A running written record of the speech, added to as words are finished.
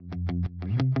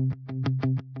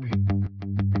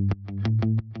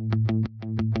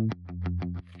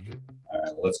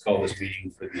Let's call this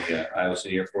meeting for the Iowa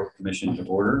City Airport Commission to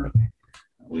order.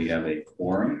 We have a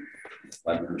quorum,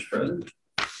 5 members present.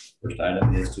 First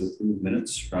item is to approve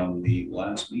minutes from the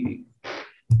last meeting.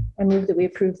 I move that we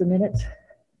approve the minutes.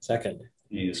 Second.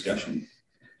 Any discussion?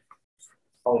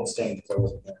 I'll abstain.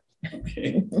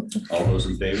 Okay. All those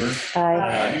in favor?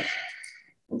 Aye.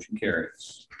 Motion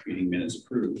carries. Meeting minutes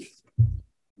approved.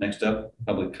 Next up,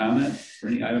 public comment for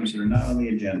any items that are not on the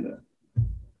agenda.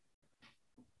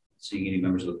 Seeing any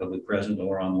members of the public present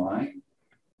or online.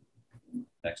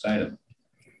 Next item.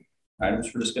 Items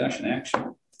for discussion,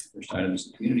 action. First item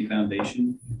is the Community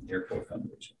Foundation Airport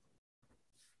Fundraiser.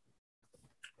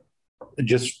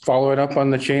 Just following up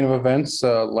on the chain of events,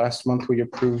 last month we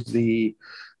approved the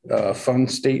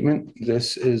fund statement.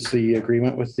 This is the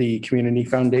agreement with the Community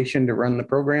Foundation to run the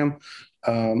program.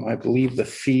 I believe the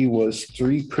fee was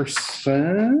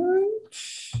 3%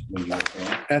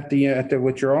 at the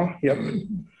withdrawal. Yep.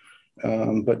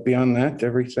 But beyond that,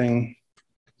 everything,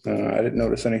 I didn't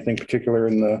notice anything particular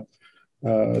in the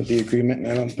agreement.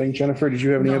 I don't think. Jennifer, did you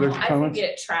have any other comments? I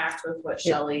think it tracked with what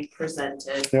Shelley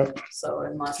presented. Yep. So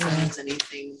unless there's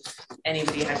anything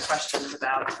anybody had questions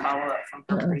about, follow up from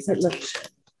her presentation.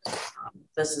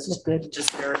 This is good.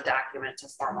 Just their document to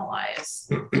formalize.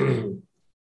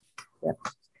 Yep.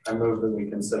 I move that we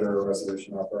consider a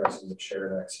resolution authorizing the chair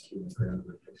to execute an agreement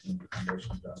with the Community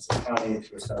Foundation of Johnson County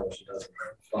to establish a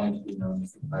designated fund to be known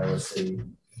as the Iowa City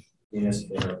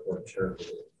Municipal Airport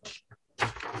Charitable.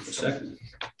 Second.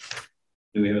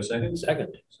 Do we have a second?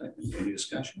 Second. Second. Any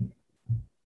discussion?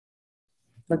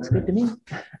 Looks good to me.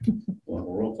 Well,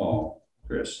 roll call.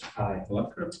 Chris. Aye.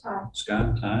 Electra. Aye.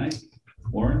 Scott. Aye.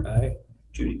 Warren. Aye.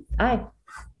 Judy. Aye.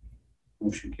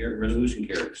 Motion carries. Resolution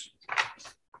carries.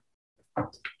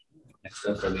 Next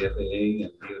up are the FAA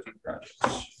and DOT projects.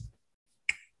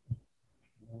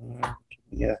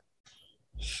 Yeah.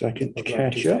 Second to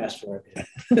catch up.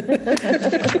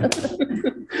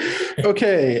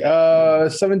 Okay.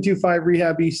 725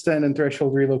 Rehab East End and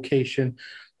Threshold relocation.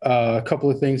 A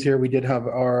couple of things here. We did have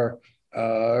our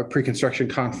pre-construction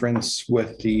conference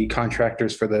with the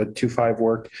contractors for the 25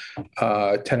 work.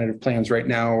 Tentative plans right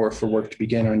now are for work to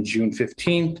begin on June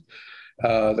 15th.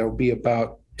 There will be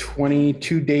about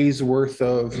 22 days worth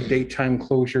of daytime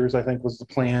closures, I think was the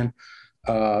plan.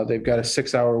 They've got a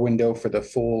 6-hour window for the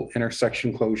full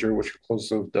intersection closure, which will close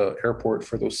the airport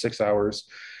for those 6 hours.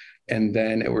 And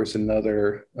then it was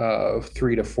another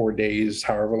 3 to 4 days,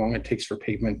 however long it takes for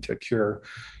pavement to cure,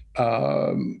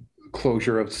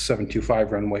 closure of the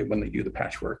 725 runway when they do the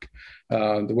patchwork.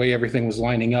 The way everything was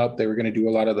lining up, they were going to do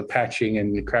a lot of the patching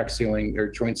and crack sealing or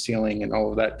joint sealing and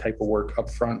all of that type of work up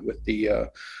front with the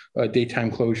daytime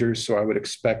closures. So I would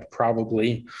expect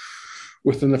probably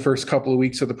within the first couple of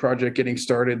weeks of the project getting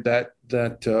started, that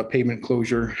pavement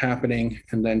closure happening.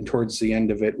 And then towards the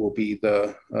end of it will be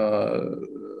the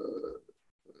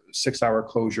 6-hour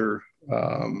closure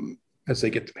as they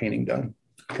get the painting done,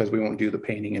 because we won't do the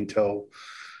painting until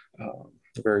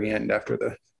the very end after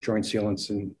the joint sealants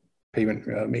and pavement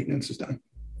maintenance is done.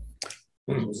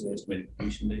 What was the estimated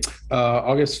completion date?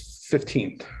 August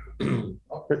 15th.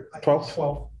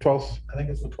 12th? 12th. I think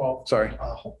it's the 12th. Sorry.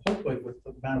 Hopefully with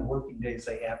the amount of working days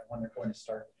they have when they're going to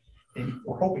start. And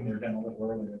we're hoping they're done a little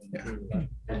earlier than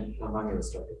And I'm not going to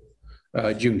start.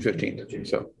 June 15th.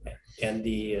 So. And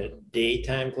the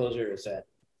daytime closure, is that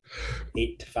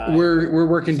 8 to 5? We're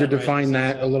working to define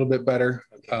that a little bit better.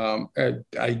 Okay.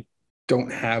 I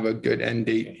don't have a good end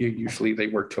date. Usually they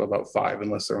work till about 5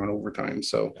 unless they're on overtime.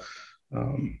 So,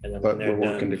 but we're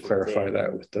working to clarify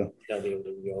that with the. They'll be able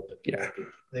to reopen. Yeah.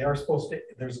 they are supposed to.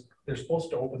 They're supposed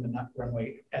to open the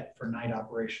runway for night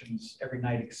operations every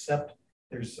night, except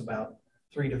there's about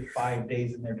 3 to 5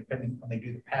 days in there, depending when they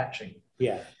do the patching.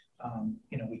 Yeah.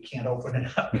 We can't open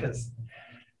it up because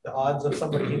the odds of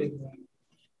somebody hitting the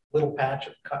little patch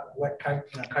of wet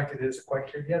concrete that isn't quite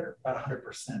cured yet are about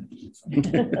 100%.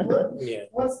 Yeah.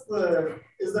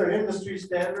 Is there an industry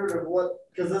standard of what,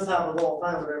 because this happens all the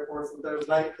time at airports, that there's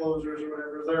night closures or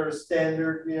whatever. Is there a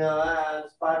standard,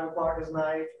 it's 5 o'clock is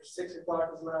night or 6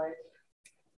 o'clock is night?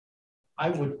 I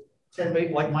would,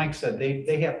 like Mike said, they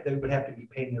would have to be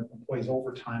paying their employees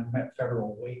overtime at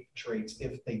federal wage rates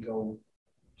if they go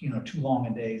too long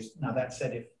a days. Now that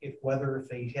said, if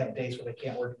they have days where they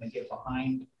can't work and they get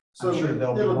behind, so I'm sure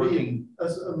they'll be working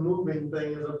as a moving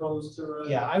thing as opposed to a...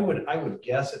 Yeah, I would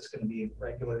guess it's going to be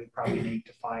regularly probably an 8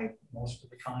 to 5 most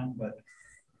of the time. But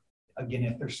again,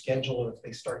 if they're scheduled, if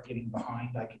they start getting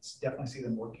behind, I could definitely see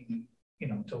them working,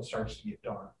 until it starts to get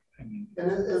dark. I mean,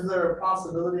 and is there a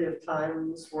possibility of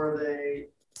times where they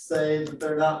say that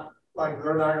they're not going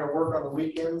to work on the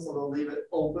weekends, so they'll leave it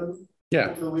open? Yeah,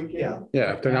 over the weekend?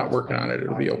 yeah. If they're not working on it,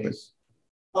 it'll be open.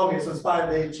 Okay, so it's 5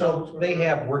 days. So they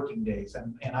have working days,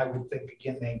 and I would think,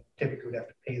 again, they typically would have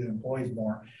to pay their employees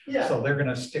more. Yeah, So they're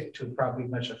gonna stick to probably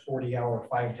much a 40-hour,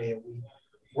 5-day-a-week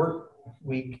work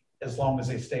week, as long as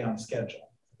they stay on schedule.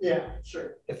 yeah,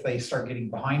 sure. If they start getting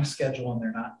behind schedule and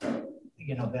they're not,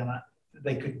 then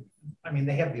they could, I mean,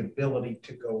 they have the ability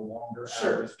to go longer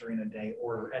Sure. hours during the day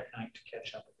or at night to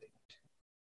catch up if they need to.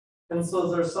 And so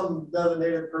is there some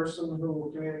designated person who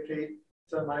will communicate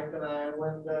to Mike and I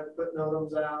when to put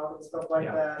notems out and stuff like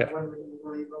Yeah. that, when we can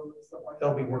leave them and stuff like that?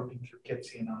 They'll be working through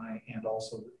Kitsy and I, and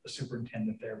also the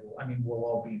superintendent there will, we'll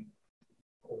all be in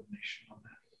coordination on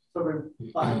that. So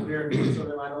we buy beer, so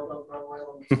they might open up runway.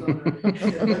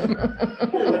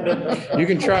 You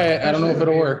can try it. I don't know if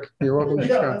it'll work. You're welcome to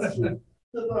Yeah, try. that's true.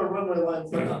 There's no runway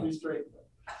lines, so not be straight.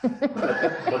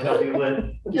 But they'll be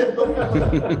lit, Yeah. both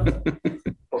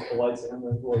the lights and the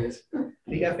employees.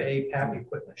 The FAA PAP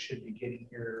equipment should be getting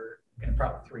here in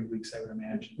probably 3 weeks, I would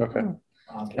imagine. Okay.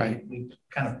 We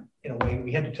kind of, in a way,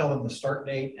 we had to tell them the start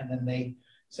date, and then they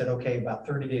said, okay, about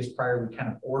 30 days prior, we kind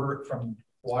of order it from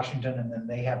Washington, and then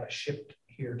they have it shipped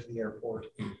here to the airport.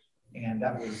 And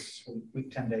that was a week,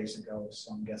 10 days ago.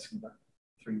 So I'm guessing about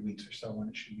 3 weeks or so when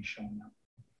it should be showing up.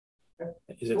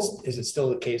 Is it still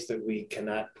the case that we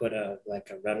cannot put a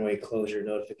runway closure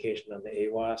notification on the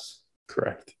AWAS?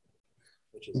 Correct.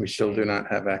 Which is We still do not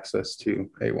have access to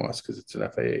AWAS because it's an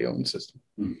FAA owned system.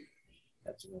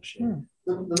 That's no shame.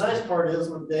 The nice part is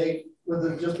with it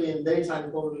just being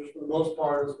daytime closures for the most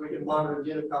part is we can monitor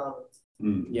Unicom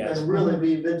Yes. and really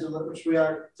be vigilant, which we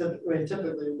are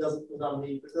typically doesn't without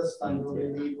need, but this time we'll be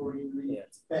in need where you need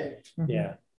to pay.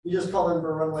 Yeah. You just call in for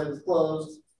a runway that's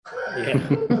closed.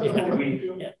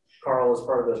 Yeah. Carl, as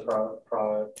part of this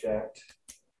project,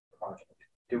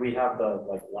 do we have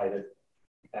the lighted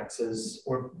X's?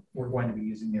 We're going to be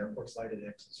using the airport's lighted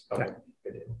X's. Okay,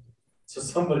 good. So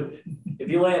somebody, if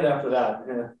you land after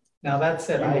that, Now that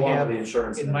said, I you belong to have, the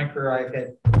insurance. in my career, I've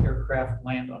had aircraft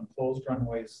land on closed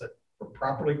runways that were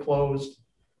properly closed.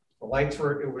 The lights they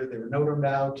were noted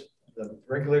out, the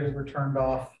regulators were turned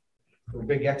off, there were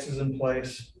big X's in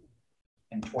place,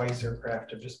 and twice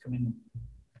aircraft have just come in.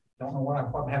 Don't know why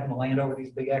I'm having to land over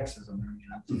these big X's in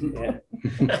there,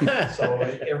 Yeah. So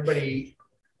everybody,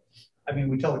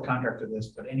 we tell the contractor this,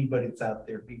 but anybody that's out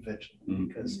there, be vigilant,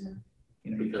 because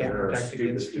you Because can't there are protect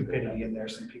against stupid people. stupidity, and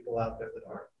there's some people out there that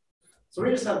are. So we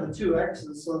just have the 2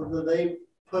 X's, so that they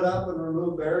put up and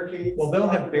remove barricades. Well, they'll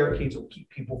have barricades that will keep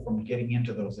people from getting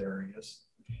into those areas,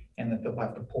 and that they'll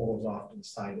have to pull those off to the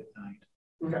side at night.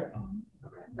 Okay.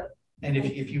 And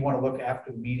if you want to look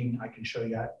after the meeting, I can show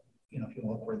you, if you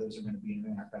look where those are going to be.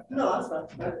 And No, that's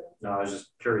fine. No, I was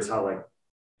just curious how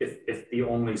if the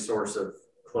only source of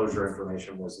closure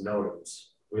information was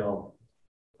notice,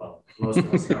 most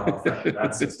of us know how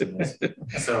that system is.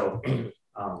 So,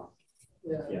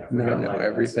 Yeah. No,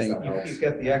 everything. You've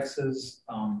got the X's.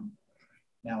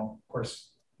 Now, of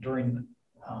course, during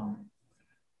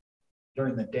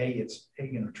the day, it's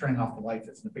turning off the lights.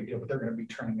 It's no big deal, but they're going to be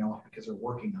turning off because they're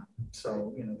working on it.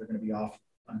 So they're going to be off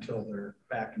until they're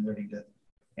back and ready to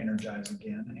energize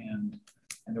again.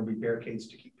 And there'll be barricades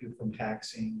to keep people from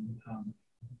taxiing.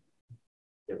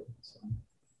 So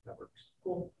that works.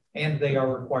 Cool. And they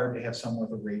are required to have someone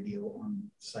with a radio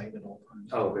on site at all times.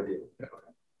 Oh, good deal.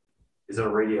 Okay. Is there a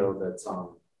radio that's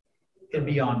on? It'd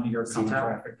be on your CTAL?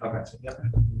 traffic. Okay. Yep.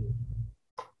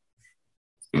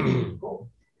 Cool.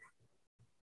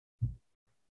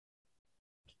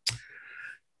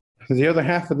 The other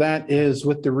half of that is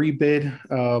with the rebid.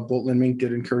 Bolton and Mink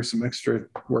did incur some extra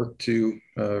work to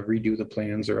redo the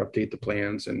plans or update the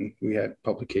plans, and we had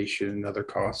publication and other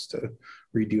costs to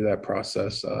redo that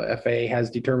process. FAA has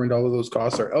determined all of those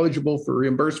costs are eligible for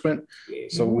reimbursement,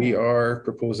 so we are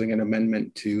proposing an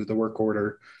amendment to the work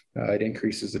order. It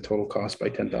increases the total cost by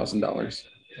 $10,000.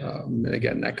 And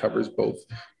again, that covers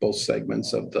both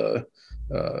segments of the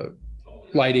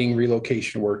lighting,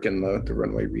 relocation work, and the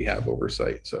runway rehab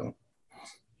oversight. So.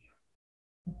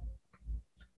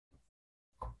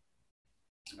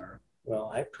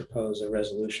 Well, I propose a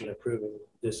resolution approving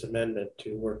this amendment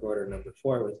to work order number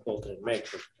 4 with Bolton and Mink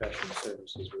for professional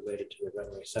services related to the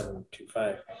runway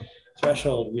 725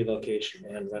 threshold relocation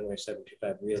and runway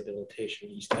 725 rehabilitation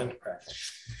East End project.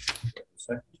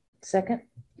 Second.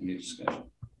 Any discussion?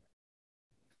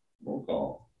 Roll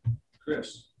call.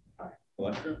 Chris. Aye.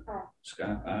 Electra. Aye.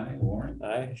 Scott. Aye. Warren.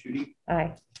 Aye. Judy.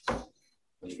 Aye.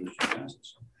 Resolution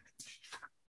passes.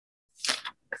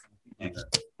 Hanger.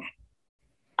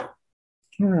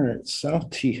 All right, South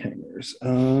T hangers.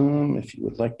 If you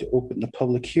would like to open the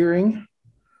public hearing.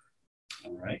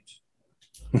 All right.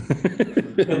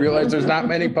 Realize there's not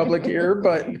many public here,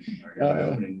 but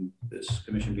Opening this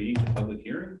commission meeting to public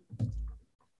hearing.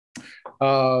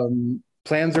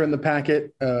 plans are in the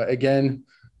packet. Again,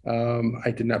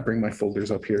 I did not bring my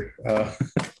folders up here.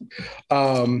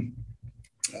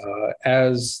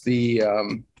 As the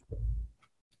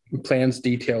plans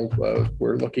detailed,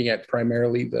 we're looking at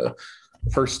primarily the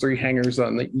first three hangars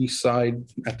on the east side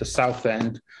at the south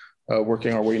end,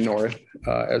 working our way north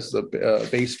as the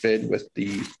base bid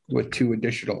with two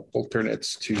additional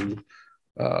alternates to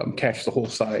catch the whole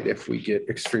side if we get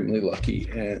extremely lucky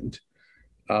and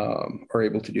are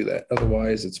able to do that.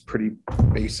 Otherwise, it's pretty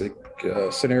basic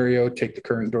scenario. Take the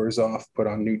current doors off, put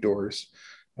on new doors.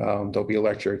 There'll be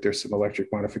electric. There's some electric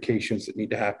modifications that need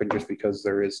to happen just because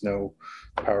there is no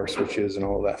power switches and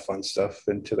all that fun stuff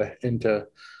into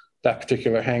that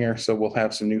particular hangar. So we'll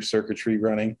have some new circuitry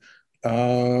running.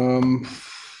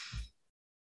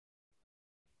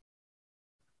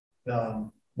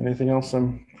 Anything else?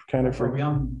 I'm kind of Are we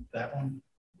on that one?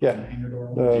 Yeah, The hangar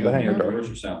door? the hangar door. Doors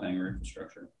or south hangar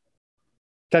infrastructure?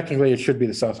 Technically, it should be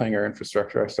the south hangar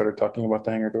infrastructure. I started talking about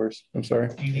the hangar doors. I'm sorry.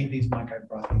 Do you need these, Mike? I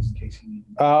brought these in case you need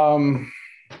them.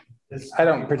 I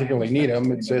don't particularly need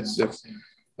them. It's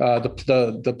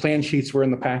the plan sheets were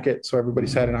in the packet, so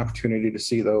everybody's had an opportunity to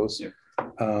see those. Yeah.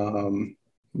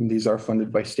 These are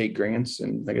funded by state grants,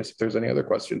 and I guess if there's any other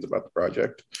questions about the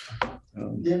project.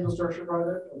 The infrastructure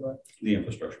project? Or what? The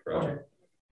infrastructure project.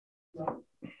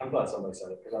 I'm glad somebody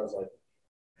said it, because I was like,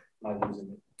 am I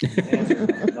losing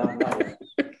it? Not yet.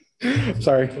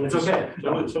 Sorry. It's okay.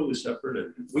 Totally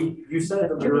separate. You said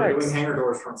that we Two were parts. doing hangar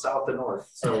doors from south to north,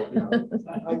 so, you know,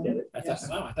 I get it. I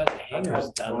thought the hangars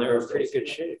down there were pretty good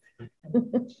shape.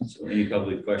 So any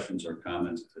public questions or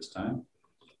comments at this time?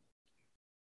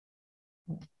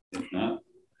 If not,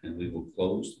 then we will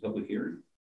close the public hearing.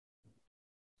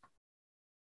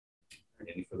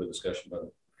 Any further discussion by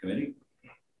the committee?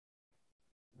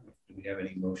 Do we have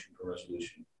any motion for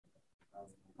resolution?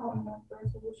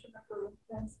 Resolution for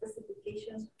plan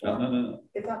specifications. No.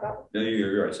 It's not that one. No,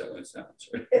 you're right. It's that one. It's that one.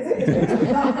 Sorry.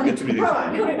 It's Get too many things. Come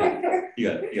on. You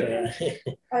got it. You got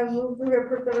it. I move to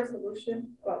approve the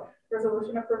resolution,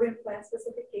 resolution approving plan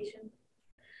specification,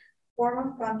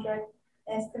 form of contract,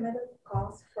 estimated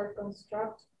cost for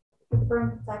construct,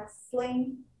 confirmed tax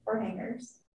lane or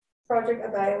hangars, project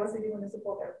at the Iowa City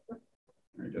Municipal Airport.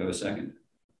 All right, do I have a second?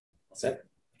 Second.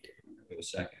 We have a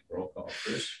second. Roll call.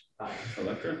 Chris? Aye.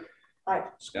 Electra? Aye.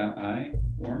 Scott? Aye.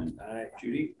 Warren? Aye.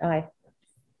 Judy? Aye.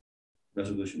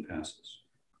 Resolution passes.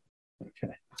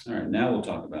 Okay. All right, now we'll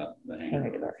talk about the hangar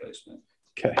Hangar door. replacement.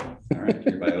 Okay. All right,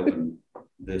 hereby open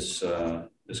this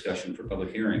discussion for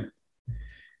public hearing.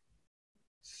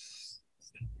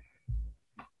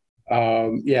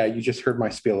 Yeah, you just heard my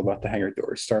spiel about the hangar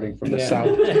doors, starting from the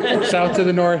Yeah. south to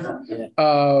the north.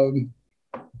 Yeah.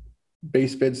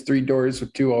 Base bids, 3 doors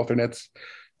with 2 alternates.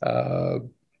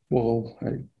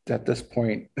 At this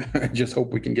point, I just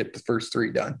hope we can get the first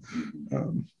 3 done.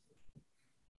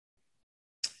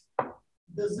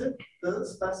 Does it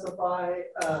specify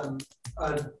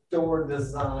a door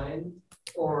design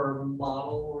or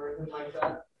model or anything like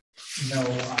that? No,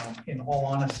 in all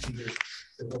honesty, there's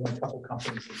only a couple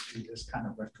companies that do this kind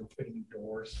of retrofitting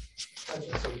doors. So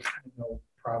we kind of know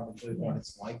probably what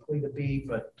it's likely to be,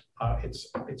 but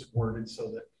it's worded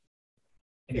so that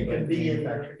It can be in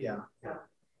there. manufacturer, yeah. Yeah.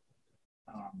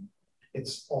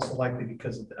 It's also likely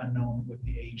because of the unknown with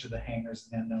the age of the hangars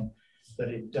and the unknown, that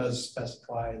it does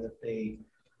specify that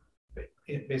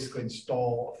it basically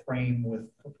install a frame with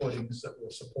footings that will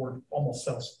support, almost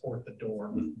self-support the door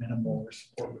with minimal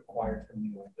support required from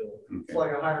the old building. It's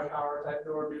like a higher power type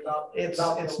door without. It's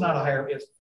not a higher, it's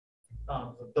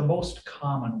the most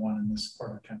common one in this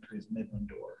part of the country is Midland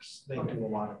doors. They do a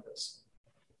lot of this.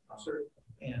 Sure.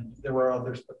 And there were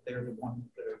others, but they're the ones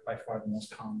that are by far the most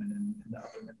common in the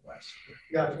upper Midwest.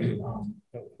 Gotcha.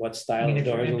 What I style mean, of if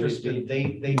you're doors will these interested,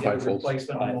 be? they did a Bifolds.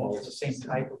 replacement on all Bifolds. the same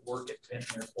type of work at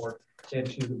Benton Airport. They had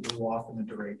 2 that blew off in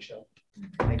the derecho.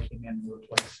 And they came in and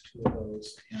replaced 2 of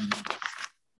those. And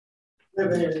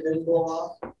It didn't blow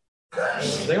off.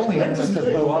 they only had some that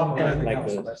blew off. and everything Like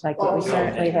else. the- That's- Like what we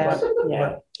currently have,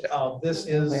 yeah. This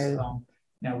is, Where-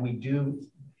 now we do,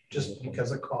 just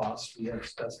because of cost, we have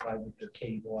specified with their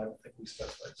cable. I don't think we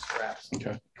specified straps.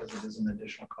 Okay. Because it is an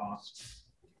additional cost.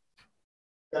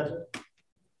 Gotcha.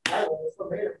 I was so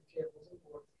made of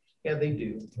cables. Yeah, they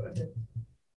do. But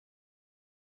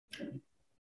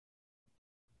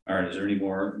All right, is there any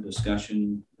more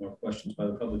discussion or questions by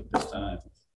the public at this time?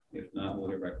 If not, we'll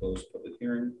hereby close the public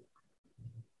hearing.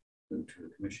 Move to the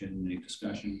commission, any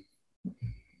discussion?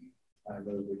 I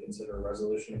move we consider a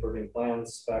resolution approving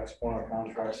plans, specs, form of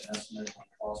contracts, and estimated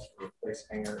cost to replace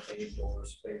hangar A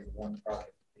doors, phase 1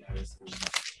 project.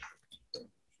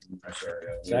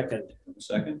 Second.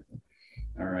 Second.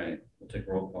 All right, we'll take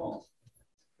roll call.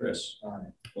 Chris.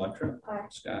 Aye. Electra. Aye.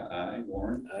 Scott, aye.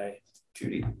 Warren. Aye.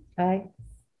 Judy. Aye.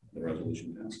 The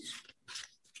resolution passes.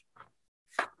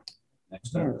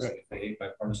 Next up is a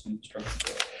bipartisan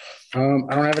infrastructure bill.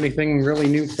 I don't have anything really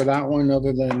new for that one,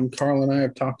 other than Carl and I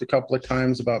have talked a couple of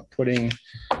times about putting,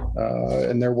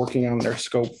 and they're working on their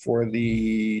scope for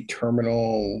the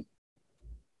terminal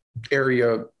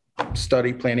area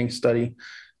study, planning study,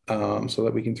 so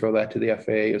that we can throw that to the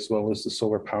FAA as well as the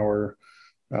solar power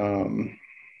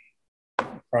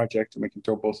project. And we can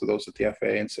throw both of those at the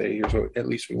FAA and say, here's what at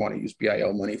least we want to use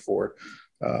BIL money for.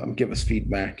 Give us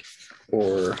feedback,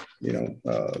 or,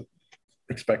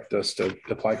 expect us to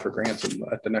apply for grants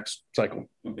at the next cycle.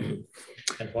 And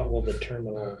what will the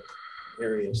terminal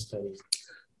area study?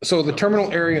 So the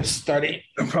terminal area study,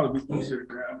 it'll probably be easier to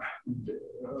grab.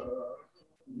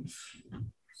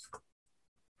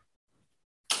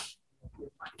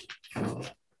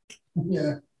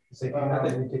 Yeah.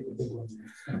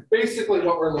 Basically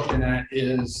what we're looking at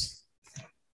is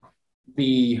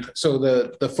the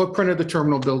footprint of the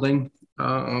terminal building,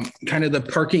 kind of the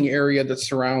parking area that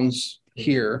surrounds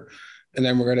here. And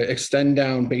then we're going to extend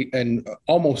down and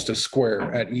almost a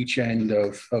square at each end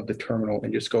of the terminal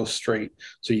and just go straight.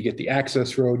 So you get the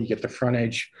access road, you get the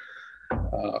frontage,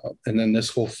 and then this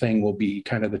whole thing will be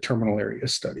kind of the terminal area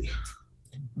study.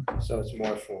 So it's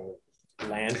more for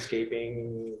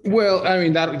landscaping? Well, I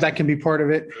mean, that can be part of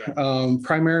it. Yeah.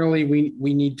 Primarily,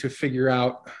 we need to figure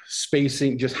out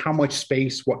spacing, just how much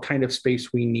space, what kind of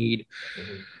space we need.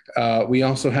 Mm-hmm. We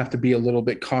also have to be a little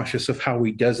bit cautious of how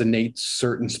we designate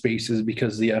certain spaces,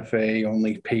 because the FAA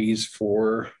only pays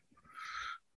for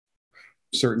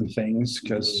certain things,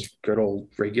 because good old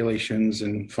regulations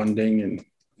and funding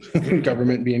and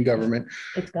government being government.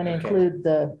 It's going to include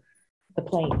the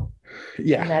plane.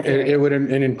 Yeah, it would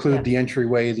include the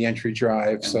entryway, the entry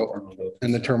drive, so,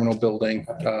 and the terminal building,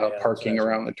 parking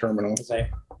around the terminal.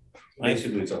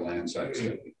 Basically, it's a land site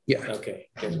study. Yeah. Okay.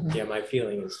 Yeah, my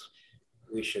feeling is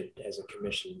we should, as a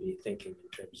commission, be thinking in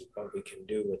terms of what we can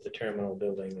do with the terminal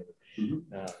building, and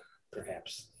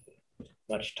perhaps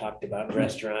much talked about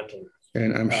restaurant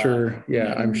and I'm sure,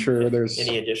 I'm sure there's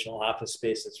any additional office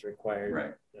space that's required.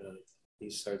 Right.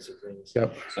 These sorts of things.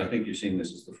 Yep. So I think you're seeing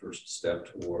this as the first step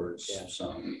towards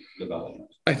some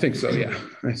development. I think so. Yeah.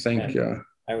 I think.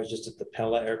 I was just at the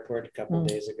Pella Airport a couple of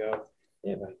days ago. They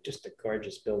have just a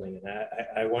gorgeous building, and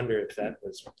I wonder if that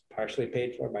was partially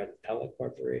paid for by the Pella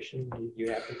Corporation. You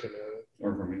happen to know?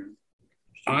 Or from here?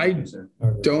 I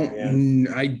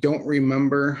don't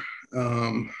remember.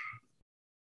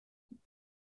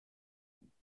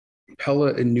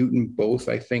 Pella and Newton both,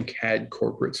 I think, had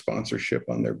corporate sponsorship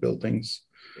on their buildings,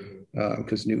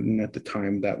 because Newton at the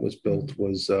time that was built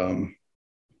was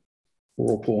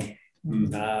Whirlpool.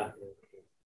 Well,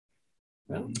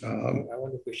 I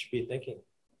wonder if we should be thinking.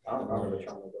 I don't remember the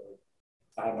terminal building.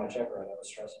 I had my check right. I was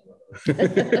stressing about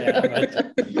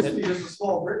it. Used to be just a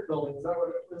small brick building. Is that what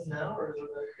it is now, or is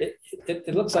it?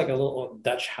 It looks like a little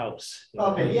Dutch house.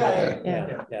 Okay. Yeah.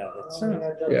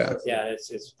 It's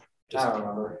just, I don't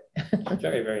remember.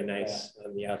 Very, very nice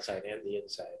on the outside and the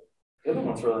inside. The other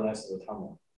one's really nice as a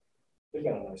tunnel. They've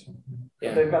got a nice one.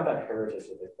 Yeah. They've got that heritage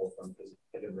that they pulled from, because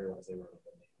they didn't realize they were.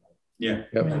 Yeah.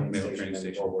 Train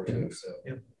station.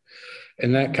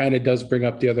 And that kind of does bring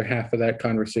up the other half of that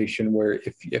conversation, where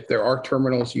if there are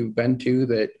terminals you've been to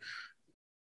that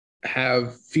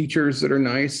have features that are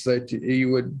nice that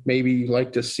you would maybe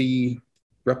like to see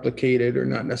replicated, or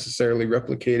not necessarily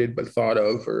replicated, but thought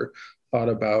of or thought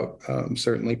about,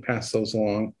 certainly pass those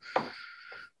along.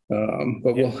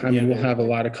 But we'll have a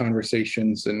lot of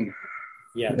conversations and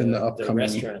in the upcoming.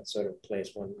 The restaurant sort of place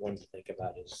one to think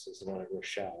about is the one at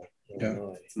Rochelle,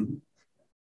 Illinois. Mm-hmm.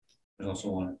 There's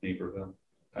also one at Naperville,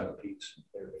 Pilot Pete's.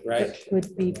 Right.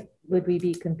 Would we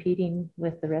be competing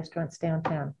with the restaurants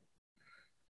downtown?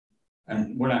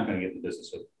 And we're not going to get in the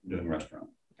business of doing restaurant.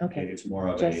 Okay. It's more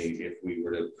of if we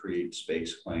were to create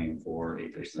space claim for a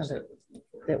business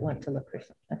that want to look for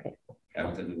something. Okay. I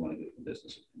don't think we want to get in the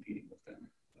business of competing with them.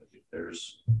 But if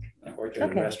there's I worked in a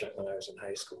restaurant when I was in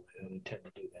high school. I don't intend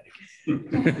to do that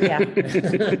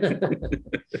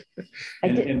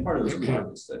again. and part of this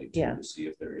market study too, to see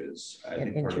if there is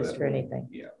an interest or anything.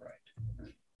 Yeah,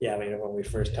 right. Yeah, I mean, when we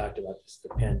first talked about this, the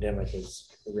pandemic is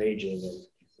raging, and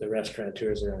the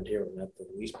restaurateurs around here were not the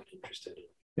least bit interested in.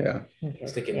 Yeah.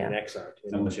 Sticking an X out.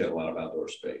 Unless you have a lot of outdoor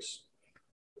space.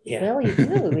 Yeah. Well, you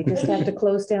do. We just have to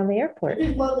close down the airport.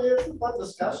 It's a fun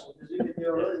discussion, because you can,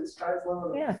 really describe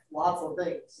one Yeah. of lots of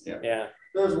things. Yeah.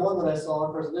 There's one that I saw,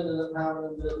 of course, it ended up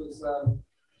having, that was,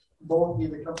 Boeing,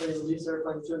 the company that leased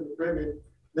airplanes to the Caribbean.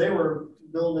 They were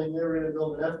gonna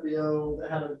build an FBO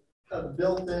that had a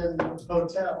built-in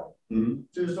hotel. Mhm.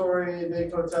 2-story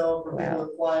big hotel for people Wow.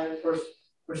 to fly, of course,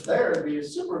 which there would be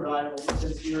super valuable,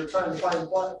 because you're trying to find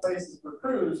places for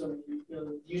crews, and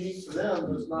unique to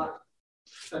them, there's not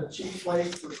a cheap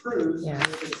place for crews, Yeah. and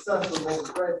it's accessible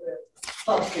right there.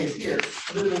 Tough case here,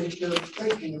 really,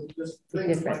 thinking of just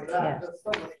things Different, like that, yeah. that's so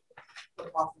much a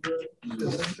possibility.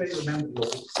 Does anybody remember the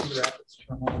old Cedar Rapids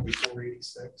terminal before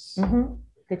 86? Mm-hmm.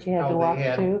 That you had to How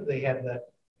walk through. they had that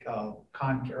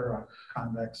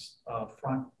convex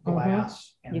front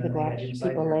glass. And You then could they had watch inside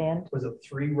people there, land. was it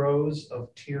 3 rows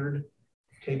of tiered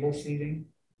table seating?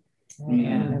 I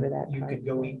remember that You part. could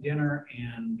go eat dinner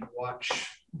and watch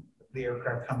the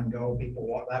aircraft come and go. People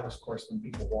walk, that was of course when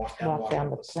people walked down, Walk walked down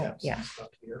up the the plane, steps yeah. and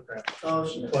stuff to the aircraft. Oh,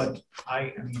 sure. But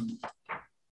I mean,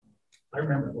 I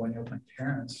remember going up with my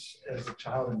parents as a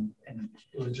child, and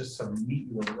it was just so neat.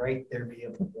 You were right there, be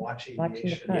able to watch Watching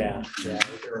the aviation. plane. Yeah.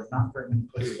 There are not very many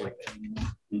places like that anymore.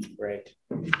 Right.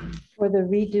 For the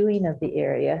redoing of the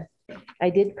area, I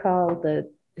did call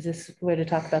is this where to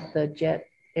talk about the jet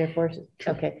Air Force?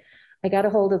 Okay. I got a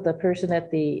hold of the person at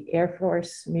the Air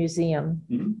Force Museum,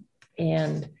 Mhm.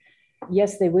 and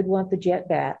yes, they would want the jet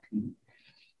back. Mhm.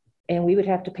 And we would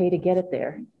have to pay to get it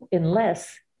there,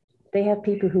 unless they have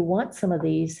people who want some of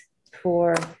these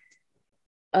for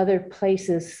other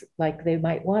places, like they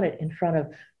might want it in front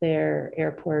of their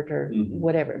airport or Mhm.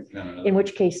 whatever, No. in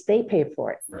which case they pay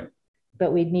for it. Right.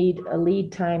 But we'd need a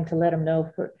lead time to let them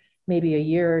know for maybe a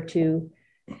year or two,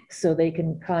 so they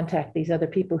can contact these other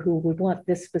people who would want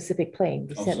this specific plane.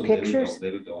 We sent Also, pictures.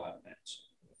 They would go out and dance.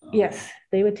 Yes,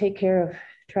 they would take care of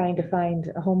trying to find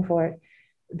a home for it.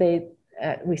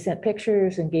 We sent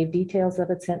pictures and gave details of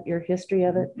it, sent your history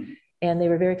of it, Mhm. and they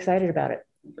were very excited about it.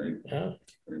 Great. Yeah.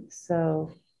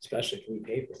 So, Especially if we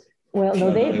pay for it. well,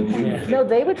 no,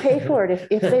 they would pay for it.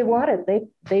 If they want it,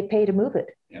 they pay to move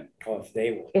it. Oh, if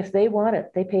they will. If they want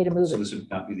it, they pay to move So it. this would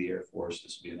not be the Air Force,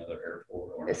 this would be another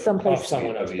airport or. another- Someplace- Oh,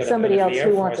 someone else. But Somebody if the else Air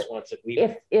who Force wants it. we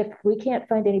If we can't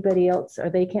find anybody else, or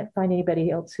they can't find anybody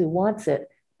else who wants it,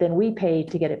 then we pay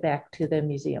to get it back to the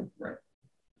museum. I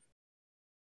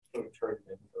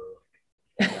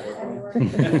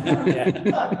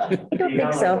don't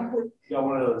think so. You got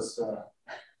one of those,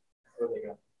 where they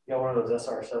go? You got one of those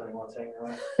SR-71s hanging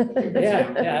around?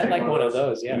 Yeah, I'd like one of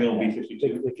those, yeah. Maybe it'll be We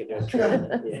 52. we could do a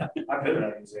trip, yeah. I've been to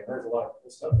that museum, there's a lot of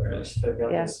good stuff there, they've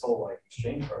got Yeah. this whole like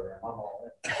exchange program, I'm all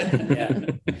in.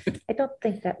 Yeah. I don't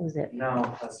think that was it.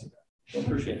 No, that's.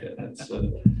 Appreciate it. That's. That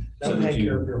would take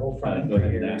care of your whole front. Go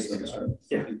ahead and ask them.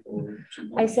 Yeah.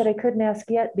 I said I couldn't ask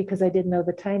yet because I didn't know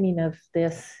the timing of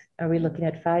this. Are we looking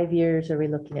at 5 years? Are we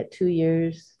looking at 2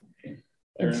 years? Okay.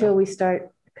 Fair Until we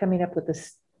start coming up with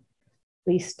this,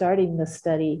 at least starting the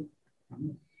study,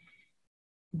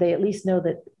 they at least know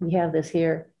that we have this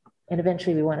here, and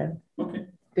eventually we want to Okay.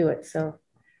 do it. So,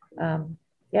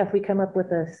 yeah, if we come up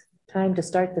with a time to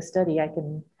start the study, I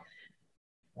can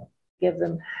give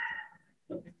them.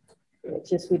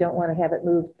 It's just we don't want to have it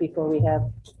moved before we have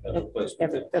a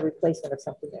replacement of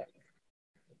something there.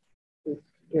 We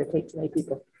irritate too many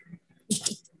people.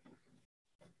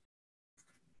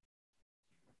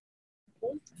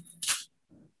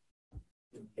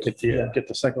 Get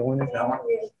the second one in.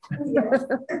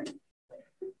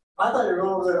 I thought you were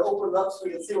over there to open it up so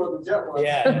we could see what the jet was.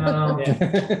 Yeah.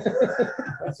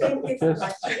 Thank you so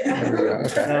much.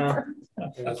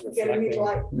 Okay. That's Getting me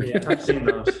reflecting. like. Yeah. I've seen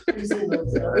those. You've seen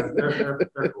those, yeah. They're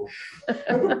cool.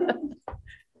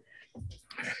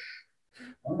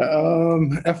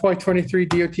 FY23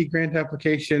 DOT grant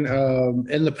application,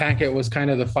 in the packet was kind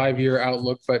of the 5-year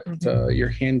outlook, but your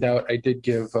handout, I did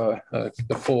give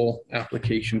the full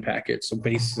application packet. So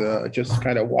just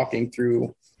kind of walking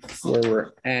through where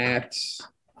we're at.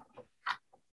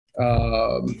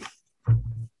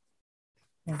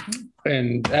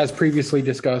 And as previously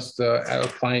discussed,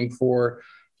 applying for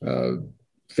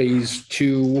phase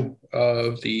 2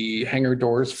 of the hangar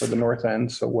doors for the north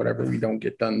end. So whatever we don't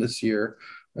get done this year,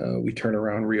 we turn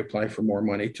around, reapply for more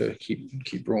money to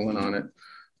keep rolling on it.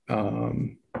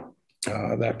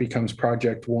 That becomes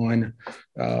project 1.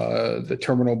 The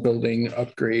terminal building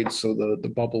upgrade, so the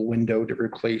bubble window to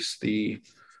replace the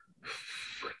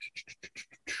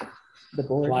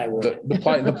board. Plywood.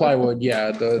 the plywood,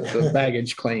 yeah, the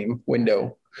baggage claim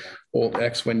window, old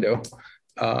X window.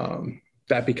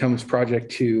 That becomes project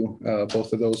 2.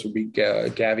 Both of those would be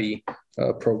Gavi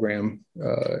program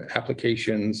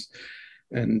applications.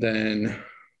 And then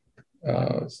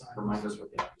Remind us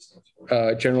what the AVI stands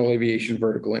for. general aviation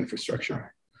vertical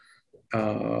infrastructure.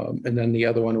 And then the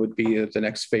other one would be the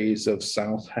next phase of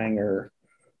South Hangar,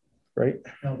 right?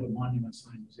 No, the monument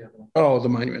sign was the other one. Oh, the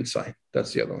monument sign.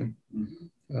 That's the other one.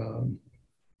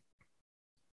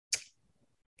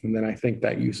 And then I think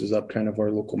that uses up kind of our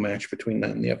local match between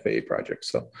that and the FAA project.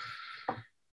 So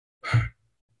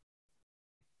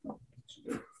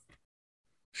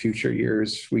future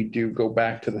years, we do go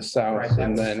back to the south, Right,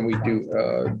 and then we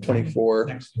do 24.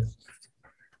 Next year.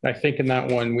 I think in that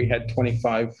one, we had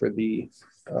 25 for the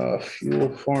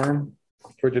fuel farm.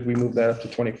 Or did we move that up to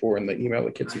 24 in the email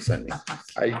that Kitsy sent me?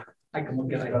 I can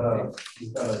look at it.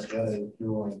 You've got a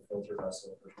fuel and filter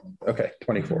vessel. Okay,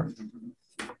 24.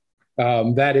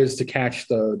 That is to catch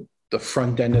the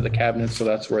front end of the cabinet. So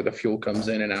that's where the fuel comes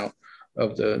in and out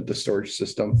of the storage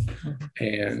system.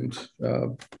 And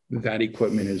that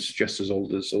equipment is just as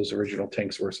old as those original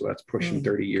tanks were. So that's pushing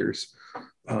 30 years.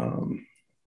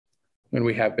 And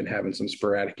we have been having some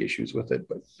sporadic issues with it.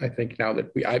 But I think now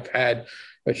that I've had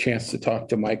a chance to talk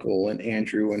to Michael and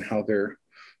Andrew and how they're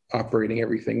operating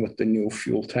everything with the new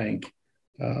fuel tank.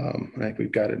 I think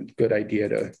we've got a good idea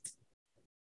to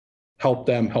help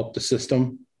them help the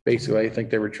system. Basically, I think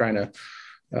they were trying to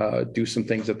do some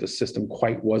things that the system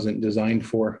quite wasn't designed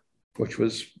for, which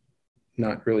was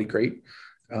not really great.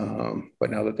 But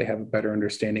now that they have a better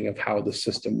understanding of how the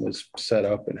system was set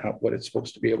up and what it's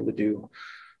supposed to be able to do,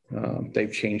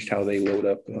 they've changed how they load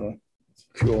up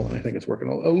fuel. And I think it's working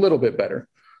a little bit better.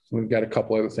 We've got a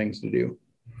couple other things to do.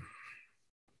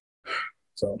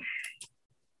 So.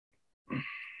 Do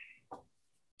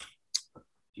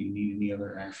you need any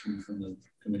other action from the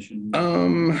commission?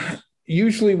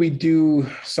 Usually we do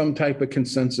some type of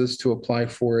consensus to apply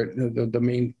for it. The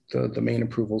main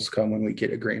approvals come when we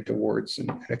get a grant awards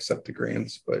and accept the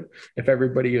grants. But if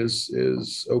everybody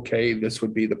is okay, this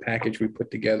would be the package we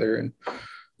put together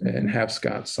and have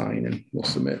Scott sign, and we'll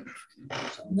submit.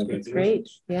 That's great.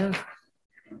 Yeah.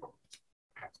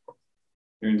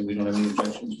 Hearing that we don't have any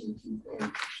objections.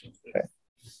 Okay.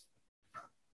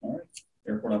 All right.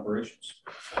 Airport operations.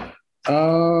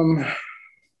 I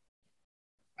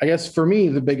guess for me,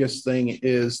 the biggest thing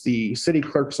is the city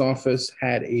clerk's office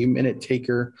had a minute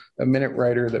taker, a minute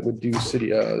writer that would do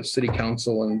city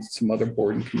council and some other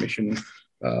board and commission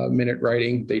minute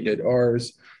writing. They did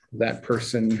ours. That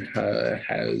person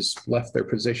has left their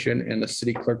position, and the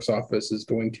city clerk's office is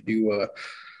going to do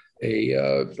a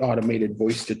automated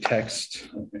voice to text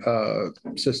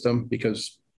system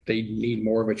because they need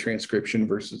more of a transcription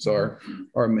versus our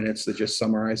minutes that just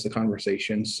summarize the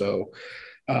conversation. So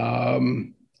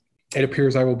it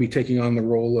appears I will be taking on the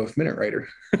role of minute writer.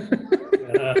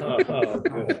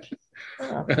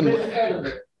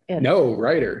 No,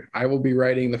 writer. I will be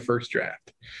writing the first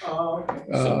draft.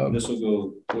 So this will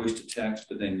go voice to text,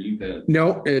 but then you have.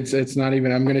 No, it's not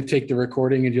even. I'm going to take the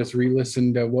recording and just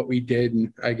re-listen to what we did,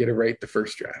 and I get to write the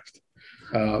first draft,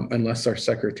 unless our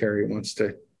secretary wants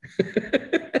to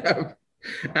have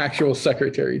actual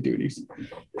secretary duties.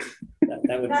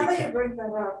 That would Now that be you bring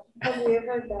that up, have we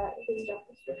ever that his job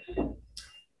description?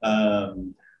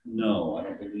 No, I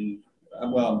don't believe.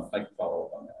 Well, I can follow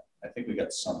up on that. I think we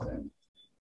got something.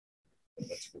 But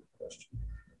that's a good question.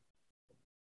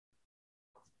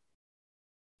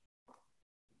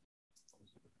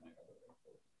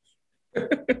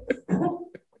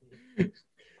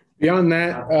 Beyond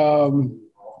that,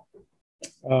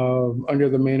 under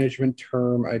the management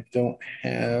term, I don't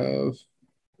have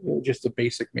just the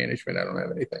basic management. I don't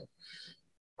have anything.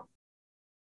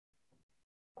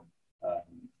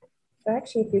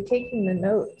 Actually, if you're taking the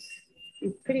notes,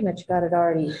 you've pretty much got it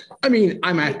already. I mean,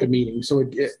 I'm at the meeting, so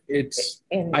it's.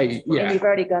 And, and you've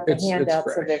already got the it's handouts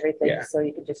of fresh. everything, Yeah. so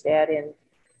you can just add in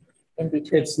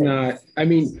between. It's not. I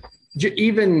mean,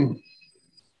 even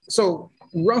so.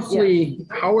 Roughly,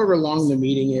 however long the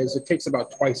meeting is, it takes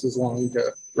about twice as long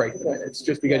to write the minutes,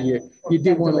 just because you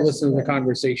do want to listen to the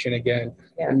conversation again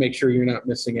and make sure you're not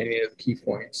missing any of the key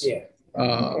points. Yeah.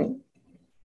 Okay.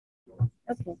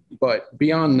 But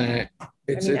beyond that,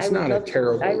 it's not a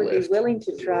terrible I would be list. willing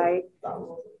to try,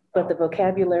 but the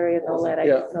vocabulary and all that, I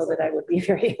Yeah. don't know that I would be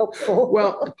very helpful.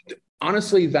 Well,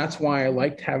 honestly, that's why I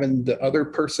liked having the other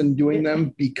person doing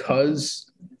them, because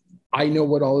I know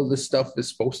what all of this stuff is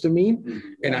supposed to mean.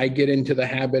 And I get into the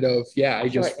habit of, I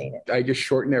just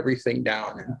shorten everything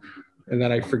down. And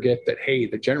then I forget that, hey,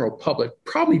 the general public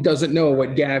probably doesn't know what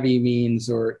Gavi means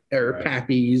or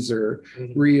pappies or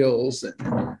reels.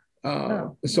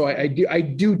 So I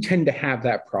do tend to have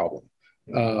that problem.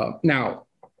 Now,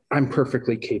 I'm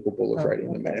perfectly capable of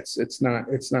writing the minutes. It's not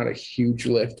a huge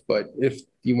lift, but if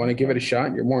you want to give it a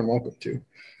shot, you're more than welcome to.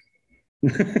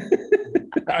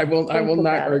 I will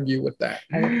not argue with that.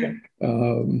 I would think.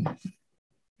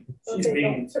 She's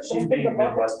being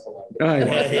Midwest polite.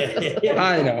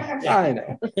 I know.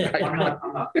 I'm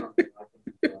not.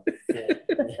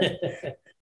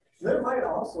 There might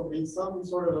also be some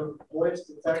sort of a voice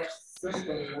to text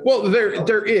system. Well,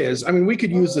 there is. I mean, we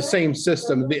could use the same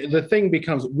system. The thing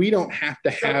becomes, we don't have to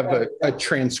have a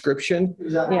transcription.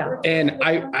 Yeah. And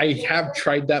I have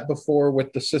tried that before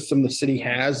with the system the city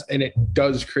has, and it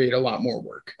does create a lot more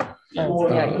work. Yeah,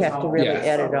 you have to really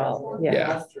edit all.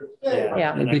 Yeah.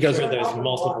 Yeah. And Because I'm sure there's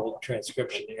multiple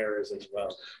transcription errors as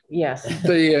well. Yes.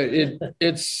 the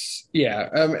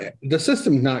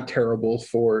system's not terrible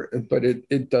but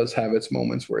it does have its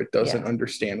moments where it doesn't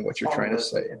understand what you're trying to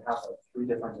say. And have like 3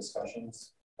 different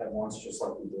discussions at once, just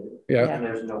like we did. Yeah. And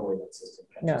there's no way that system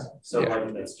catches up. So Yeah.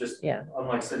 like it's just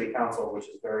unlike city council, which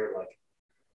is very like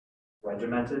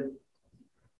regimented.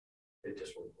 It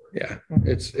just won't work. Yeah,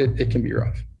 it can be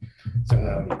rough. So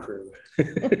howdy crew.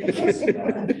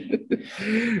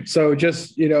 So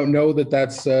just know that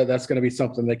that's going to be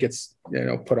something that gets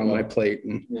put on my plate,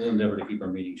 and We'll endeavor to keep our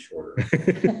meetings shorter.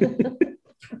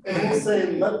 And we'll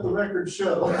say, let the record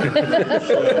show.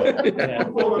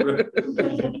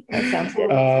 That sounds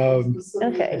good.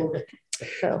 Okay.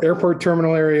 So, airport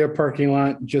terminal area, parking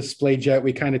lot, just Splay Jet.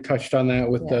 We kind of touched on that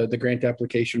with the grant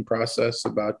application process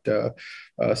about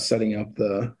setting up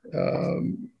the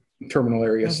terminal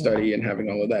area study and having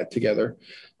all of that together.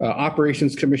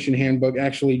 Operations Commission handbook.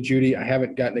 Actually, Judy, I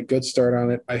haven't gotten a good start on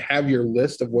it. I have your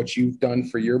list of what you've done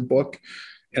for your book,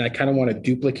 and I kind of want to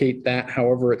duplicate that.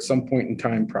 However, at some point in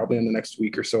time, probably in the next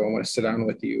week or so, I want to sit down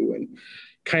with you and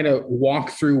kind of walk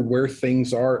through where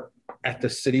things are at the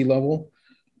city level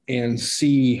and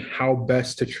see how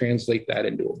best to translate that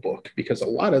into a book, because a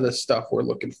lot of the stuff we're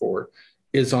looking for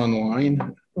is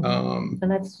online. and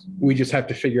that's, We just have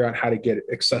to figure out how to get it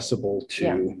accessible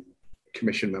to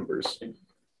commission members.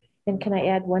 and can I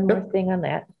add one more thing on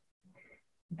that?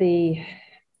 I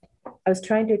was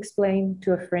trying to explain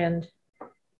to a friend,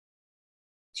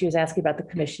 she was asking about the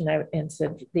commission and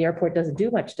said, the airport doesn't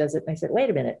do much, does it? And I said, wait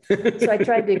a minute. So I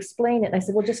tried to explain it, and I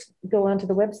said, well, just go onto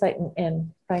the website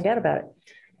and find out about it.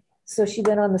 So she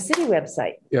went on the city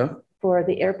website for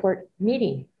the airport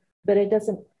meeting, but it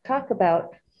doesn't talk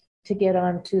about to get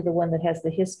on to the one that has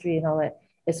the history and all that,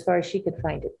 as far as she could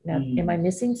find it. Now, am I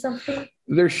missing something?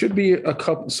 There should be a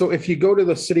couple. So if you go to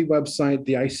the city website,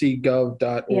 the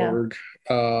icgov.org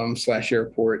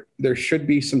 /airport, there should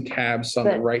be some tabs on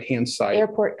the right-hand side.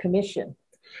 Airport Commission.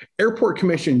 Airport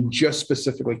Commission just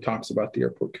specifically talks about the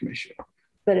Airport Commission.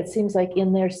 But it seems like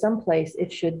in there someplace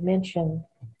it should mention.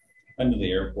 Under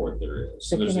the airport, there is.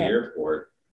 So there's the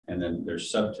airport, and then there's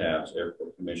sub-tabs: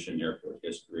 Airport Commission, Airport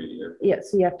History, Airport. Yeah,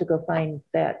 so you have to go find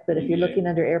that. But if you're looking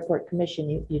under Airport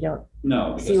Commission, you don't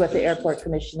see what the Airport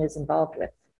Commission is involved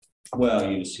with. Well,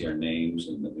 you just see our names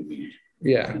and then we.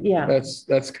 Yeah.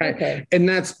 That's kind of, and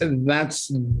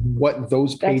that's what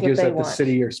those pages at the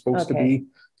city are supposed to be.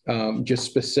 Just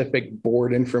specific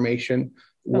board information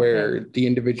where the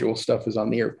individual stuff is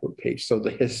on the airport page. So the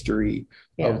history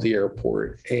of the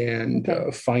airport and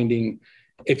finding,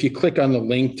 if you click on the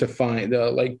link to find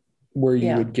like where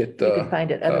you would get the, you can find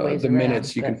it other ways the around,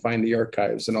 minutes, you can find the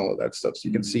archives and all of that stuff. So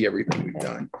you can see everything we've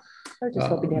done. I was just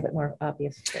hoping to have it more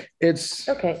obvious. It's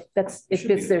okay. It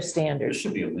fits their standard. There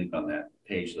should be a link on that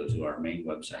page, those to our main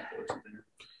website.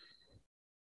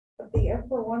 But the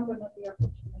airport one, but not the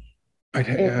airport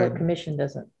commission. Airport Commission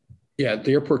doesn't. Yeah,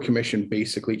 the Airport Commission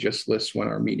basically just lists when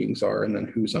our meetings are and then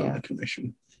who's on the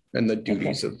commission and the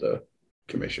duties of the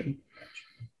commission.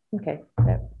 Okay.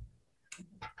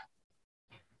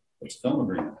 What's film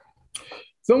agreement?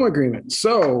 Film agreement.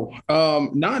 So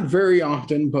not very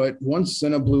often, but once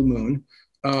in a blue moon,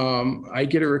 I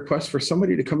get a request for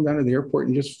somebody to come down to the airport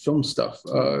and just film stuff.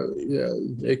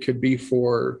 It could be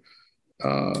for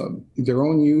their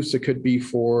own use. It could be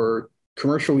for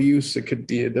commercial use. It could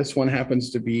be, this one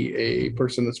happens to be a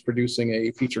person that's producing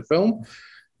a feature film.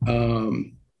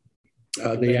 They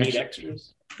need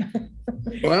extras.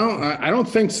 Well, I don't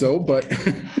think so, but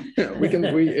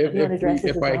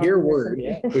if I hear word,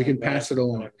 we can pass it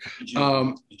along. Did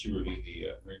you review the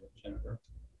agreement, Jennifer?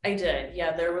 I did.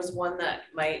 Yeah, there was one that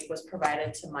was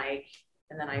provided to Mike,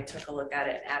 and then I took a look at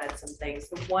it and added some things.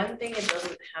 The one thing it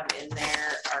doesn't have in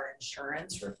there are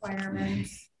insurance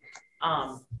requirements,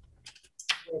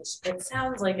 which it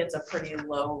sounds like it's a pretty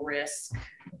low risk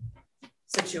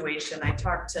situation. I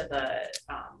talked to the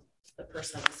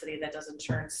person in the city that does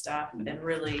insurance stuff, and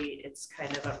really it's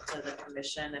kind of up to the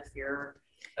commission if you're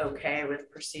okay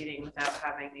with proceeding without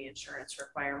having the insurance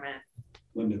requirement.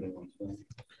 When do they want to?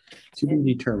 To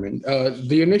be determined.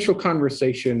 The initial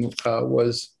conversation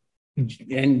was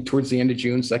towards the end of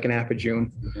June, second half of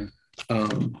June. Okay.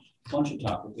 Why don't you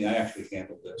talk with me? I actually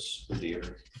handled this for the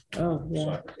year. Oh, yeah. So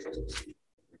I can take a look at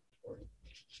it.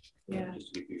 Yeah.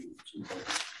 Just to give you some color.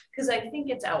 Because I think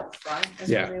it's out front is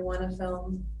Yeah. where they want to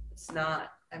film. It's not,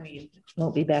 I mean,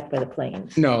 Won't be back by the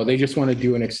planes. No, they just want to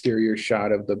do an exterior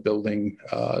shot of the building.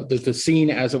 The scene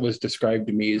as it was described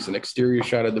to me is an exterior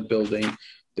shot of the building.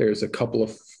 There's a couple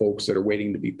of folks that are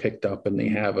waiting to be picked up and they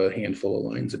have a handful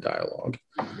of lines of dialogue.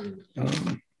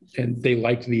 And they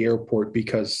liked the airport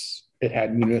because it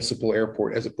had municipal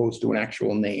airport as opposed to an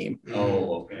actual name.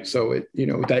 Oh, okay. So it,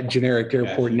 that generic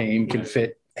airport Gotcha. name can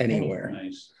fit anywhere.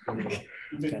 Nice. Kind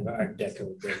of Art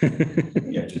Deco.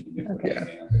 Yeah, just to give it a Okay.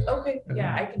 hand. okay,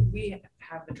 yeah, we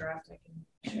have the draft. I can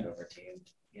shoot over to you.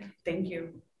 Yeah, thank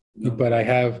you. But I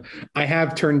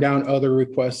have turned down other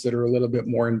requests that are a little bit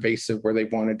more invasive where they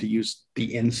wanted to use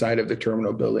the inside of the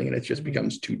terminal building and it just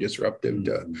becomes too disruptive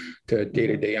to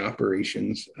day-to-day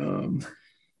operations.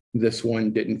 This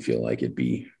one didn't feel like it'd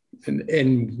be,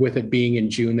 and with it being in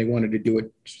June, they wanted to do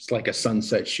it just like a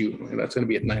sunset shoot. And that's going to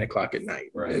be at 9 o'clock at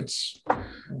night. Right. It's,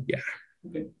 yeah.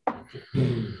 Okay.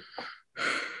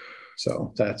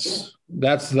 So that's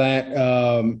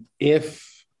that.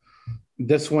 If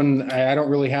this one, I don't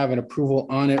really have an approval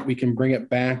on it, we can bring it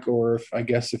back, or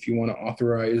if you want to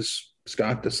authorize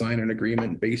Scott to sign an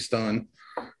agreement based on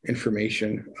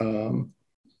information. And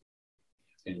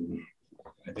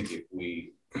I think if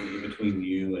we, between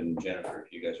you and Jennifer,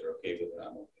 if you guys are okay with it,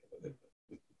 I'm okay with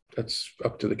it. That's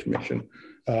up to the commission.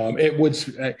 It would.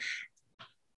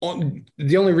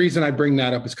 The only reason I bring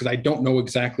that up is because I don't know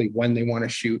exactly when they want to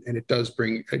shoot, and it does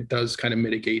kind of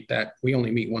mitigate that. We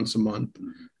only meet once a month,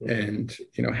 and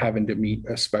having to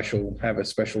have a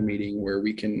special meeting where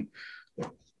we can.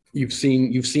 You've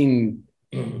seen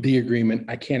the agreement.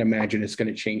 I can't imagine it's going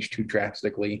to change too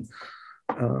drastically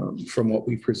from what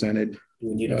we presented.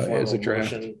 We need a as a formal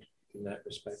draft. motion in that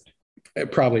respect.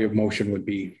 Probably a motion would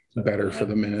be better for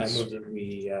the minutes. I move that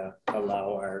we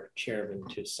allow our chairman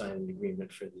to sign the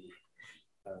agreement for the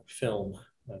film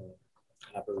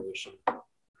operation.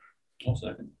 I'll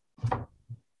second.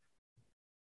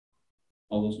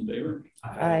 All those in favor?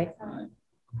 Aye. Aye.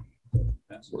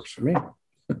 Passes. Works for me.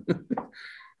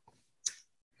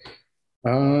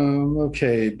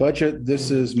 Okay, budget. This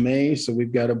is May, so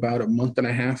we've got about a month and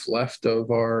a half left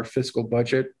of our fiscal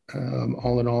budget.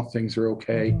 All in all, things are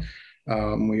okay.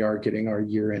 We are getting our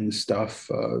year-end stuff.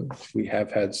 We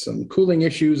have had some cooling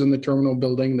issues in the terminal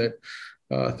building that,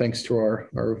 thanks to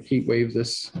our heat wave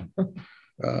this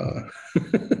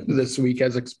week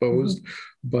has exposed,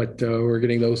 but we're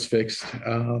getting those fixed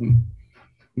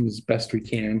as best we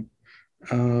can.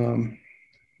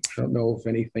 I don't know if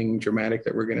anything dramatic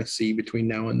that we're going to see between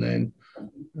now and then.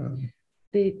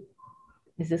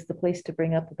 Is this the place to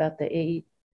bring up about the AE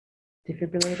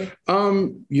defibrillator?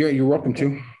 Yeah, you're welcome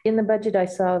to. In the budget, I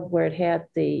saw where it had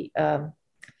the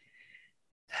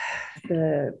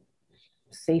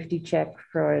safety check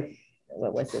for,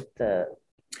 what was it, the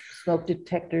smoke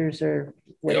detectors or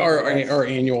whatever. Our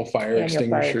annual fire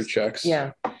extinguisher fires. checks.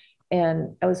 Yeah.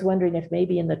 And I was wondering if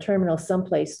maybe in the terminal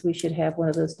someplace we should have one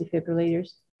of those defibrillators.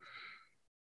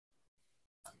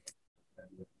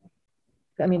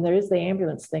 I mean, there is the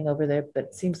ambulance thing over there, but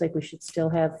it seems like we should still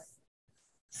have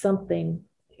something.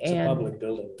 It's a public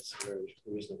building. It's a very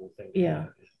reasonable thing. Yeah.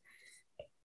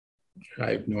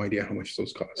 I have no idea how much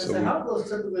those cost. So how are those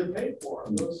typically paid for?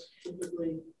 Are those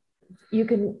typically? You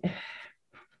can,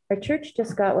 our church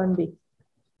just got one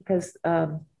because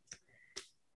there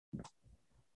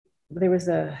was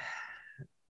a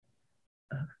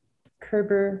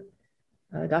Kerber,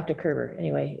 Dr. Kerber,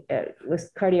 anyway,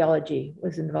 with cardiology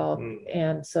was involved.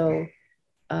 And so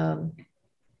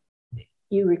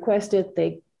you request it,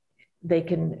 they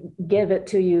can give it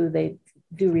to you. They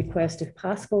do request, if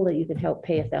possible, that you can help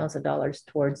pay $1,000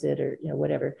 towards it, or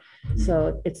whatever.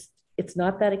 So it's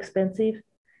not that expensive.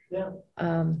 Yeah.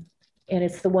 And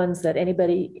it's the ones that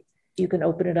anybody, you can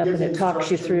open it up and it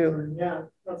talks you through. Yeah,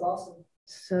 that's awesome.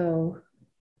 So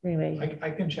anyway.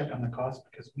 I can check on the cost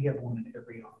because we have one in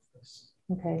every office.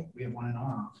 Okay. We have one in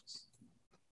our office.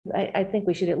 I think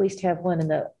we should at least have one in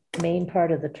the main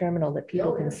part of the terminal that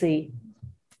people can see.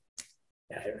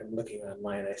 Yeah, I'm looking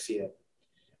online. I see a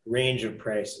range of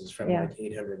prices from like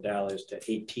 $800 to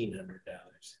 $1,800.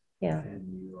 Yeah. And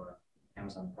you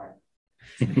Amazon Prime.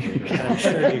 I'm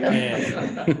sure you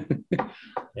can.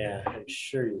 Yeah, I'm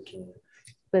sure you can.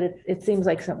 But it seems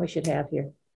like something we should have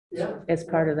here. Yeah. As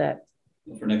part of that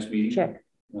For next meeting. check.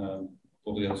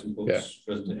 hopefully have some Yeah. folks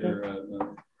present here,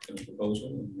 a proposal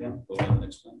and vote on it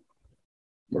next time.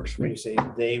 Works for When me. you say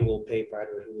they will pay part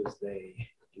of it, who is they?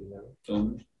 Do you know?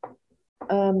 So,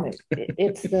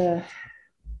 It's the,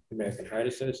 American Heart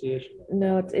Association?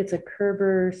 no, it's a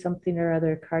Kerber something or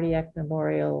other, Cardiac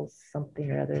Memorial,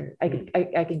 something or other. I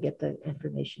can get the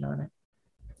information on it.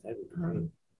 That'd be great.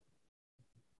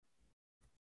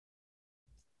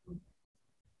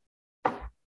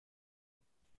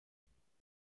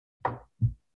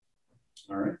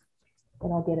 all right.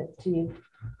 And I'll get it to you.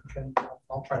 Okay,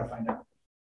 I'll try to find out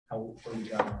where we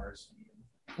got ours.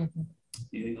 Mhm.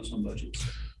 Anything else on budgets?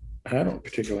 I don't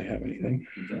particularly have anything.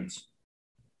 Events?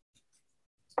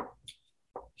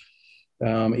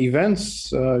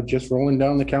 Events, just rolling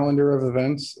down the calendar of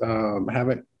events.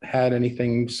 Haven't had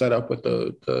anything set up with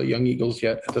the Young Eagles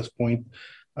yet at this point,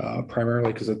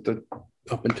 primarily because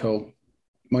up until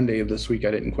Monday of this week,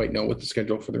 I didn't quite know what the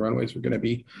schedule for the runways were going to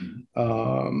be.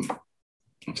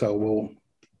 So we'll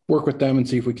work with them and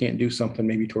see if we can't do something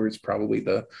maybe towards probably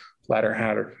the latter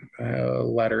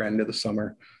end of the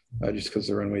summer, just because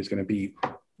the runway is going to be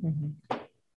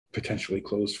potentially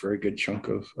closed for a good chunk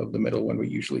of the middle when we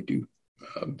usually do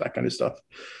that kind of stuff.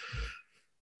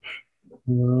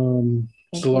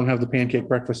 Still don't have the pancake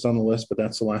breakfast on the list, but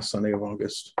that's the last Sunday of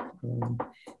August.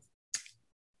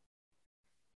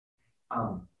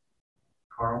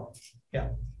 Carl? Yeah.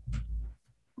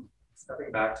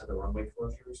 Stepping back to the runway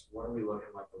closures, what are we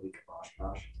looking like the week of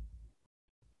Oshkosh?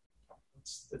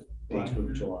 It's the Last week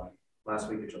of July. Last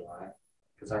week of July?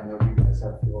 Because I know you guys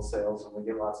have fuel sales and we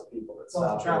get lots of people that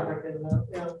Lots stop. of traffic in there,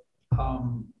 yeah.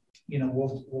 You know,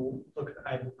 we'll look,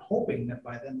 I'm hoping that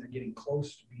by then they're getting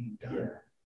close to being done.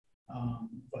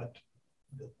 But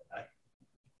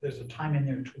there's a time in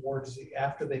there towards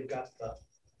after they've got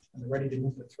and they're ready to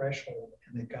move the threshold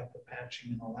and they've got the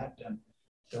patching and all that done,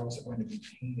 they're also going to be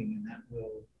painting, and that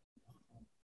will,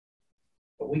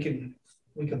 but we can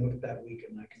look at that week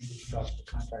and I can talk to the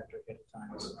contractor at a time.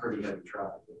 It's a pretty heavy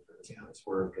traffic. It's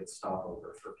where it gets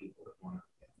stopover for people that want to.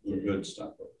 We're good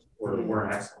stopover. We're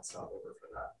an excellent stopover for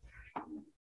that.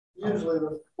 Usually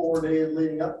the 4 days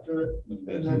leading up to it, and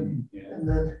then, Yeah. and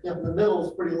then, yeah, the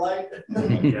middle's pretty light.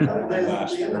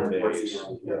 Last 4 days.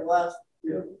 Yeah, last,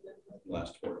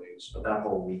 Last 4 days. So that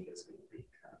whole week is going to be.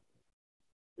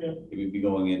 yeah. We'd be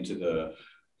going into the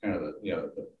kind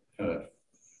of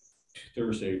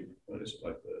Thursday, what is it,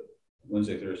 like the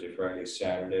Wednesday, Thursday, Friday,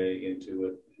 Saturday into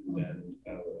it, and then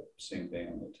kind of the same thing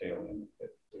on the tail end,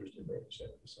 Thursday, Friday,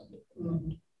 Saturday,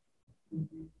 Sunday.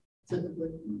 Typically.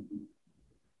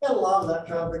 And a lot of that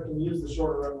traffic can use the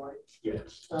shorter runway.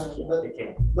 Yes.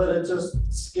 But it's just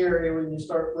scary when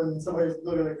somebody's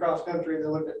looking at cross country and they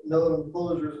look at node and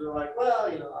closures, they're like,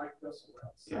 well, you know, I can go somewhere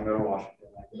else. You can go to Washington.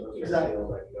 I can go to Exactly.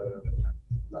 Fairfield, I can go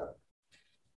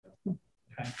to.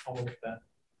 Okay, I'll look at that.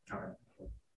 All right.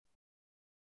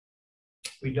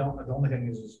 The only thing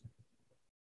is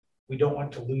we don't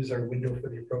want to lose our window for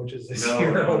the approaches this No,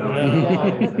 year. no.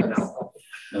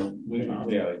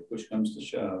 No, push comes to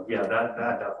shove. Yeah, that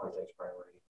definitely takes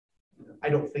priority. I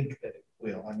don't think that it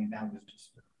will. I mean, that was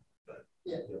just, but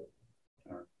Yeah.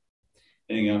 All right.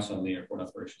 Anything else on the airport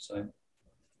operations side?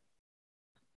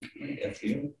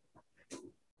 FDO?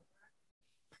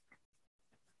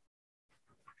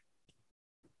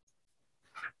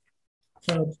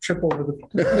 Trip over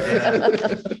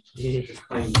the.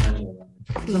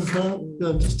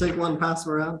 Just take one, pass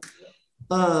around.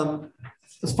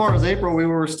 As far as April, we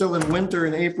were still in winter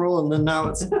in April, and then now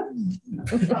it's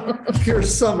pure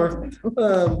summer.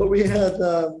 But we had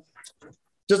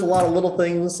just a lot of little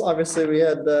things. Obviously, we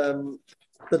had the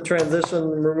transition,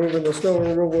 removing the snow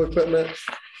removal equipment,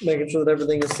 making sure that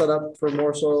everything is set up for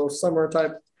more so summer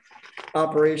type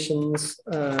operations.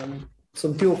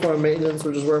 Some fuel farm maintenance,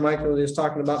 which is where Mike was just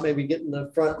talking about, maybe getting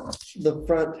the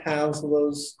front halves of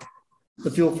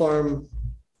the fuel farm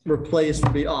replaced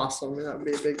would be awesome. That would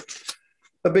be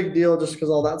a big deal, just because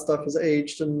all that stuff is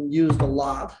aged and used a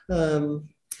lot. So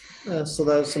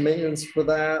there's some maintenance for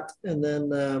that, and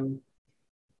then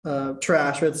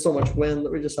trash. We had so much wind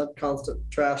that we just had constant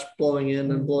trash blowing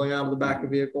in and blowing out of the back of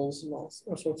vehicles and all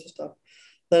sorts of stuff.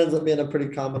 That ends up being a pretty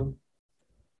common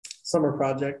summer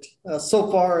project. So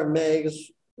far in May,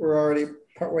 because we're already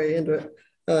partway into it,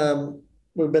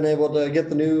 we've been able to get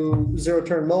the new zero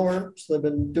turn mower. So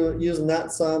they've been using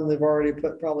that some. They've already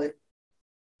put probably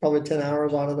 10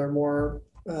 hours on it or more.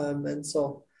 And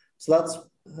so that's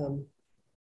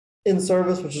in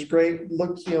service, which is great.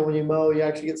 Look, when you mow, you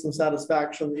actually get some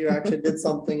satisfaction that you actually did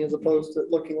something, as opposed to it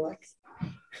looking like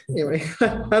Anyway, I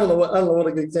don't know what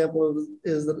a good example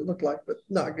is that it looked like, but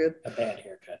not good. A bad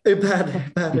haircut. A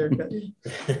bad haircut.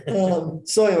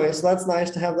 So anyway, so that's nice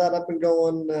to have that up and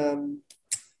going.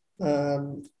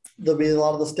 There'll be a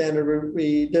lot of the standard.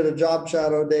 We did a job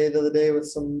shadow day the other day with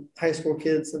some high school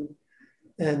kids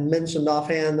and mentioned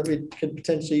offhand that we could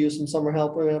potentially use some summer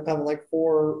help. We're gonna have having like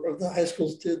 4 of the high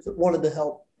school kids that wanted to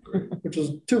help, which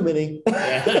was too many.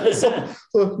 Yeah. so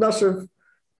not sure,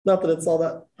 not that it's all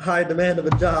that high demand of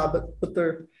a job, but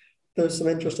there's some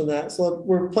interest in that. So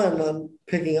we're planning on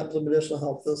picking up some additional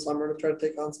help this summer to try to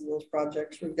take on some of those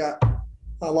projects. We've got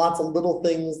lots of little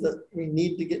things that we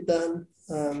need to get done.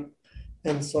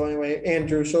 And so anyway,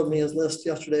 Andrew showed me his list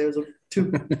yesterday. It was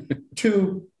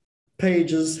two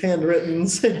pages, handwritten,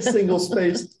 single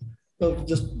spaced of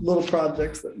just little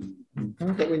projects that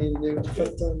we need to do.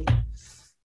 But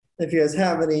if you guys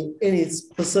have any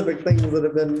specific things that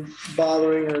have been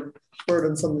bothering or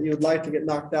burdensome that you would like to get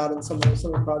knocked out in some of those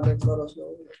summer projects, let us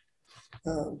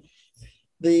know.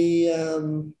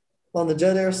 On the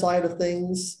Jet Air side of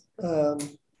things,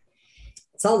 it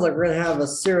sounds like we're going to have a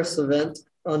Cirrus event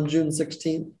on June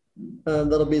 16th.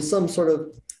 That'll be some sort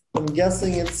of, I'm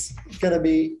guessing it's going to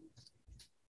be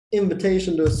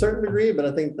invitation to a certain degree, but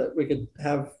I think that we could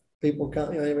have people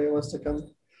come, anybody wants to come.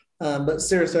 But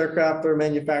Cirrus Aircraft, their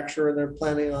manufacturer, they're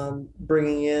planning on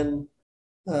bringing in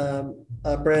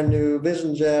a brand new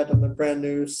Vision Jet and a brand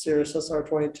new Cirrus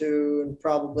SR-22 and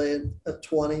probably a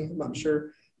 20, I'm not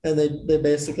sure. And they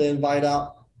basically invite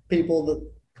out people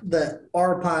that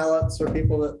are pilots or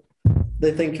people that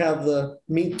they think have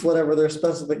meet whatever their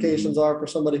specifications are for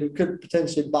somebody who could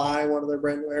potentially buy one of their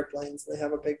brand new airplanes. They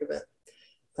have a big event.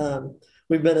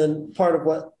 We've been in, part of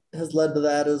what has led to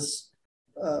that is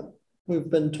we've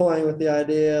been toying with the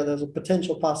idea. There's a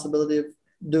potential possibility of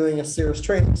doing a Cirrus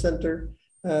training center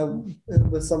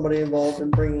with somebody involved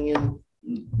in bringing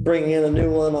in a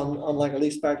new one on like a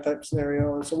lease back type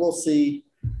scenario. And so we'll see.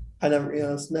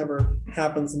 It's never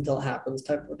happens until it happens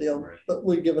type of deal. But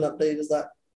we give an update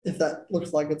if that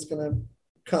looks like it's going to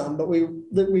come. But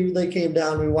they came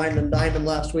down, we wined and dined them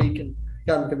last week and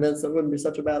got them convinced that it wouldn't be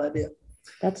such a bad idea.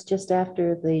 That's just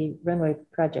after the runway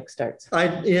project starts.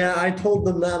 I told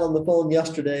them that on the phone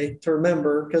yesterday to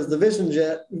remember, because the Vision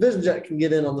Jet can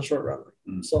get in on the short runway.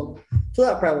 So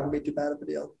that probably won't be too bad of a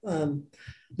deal.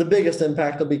 The biggest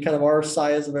impact will be kind of our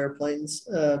size of airplanes.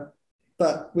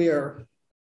 But we are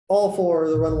all for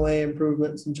the runway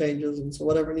improvements and changes. And so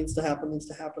whatever needs to happen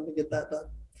to get that done.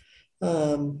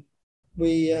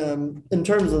 In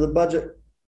terms of the budget,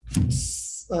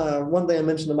 one thing I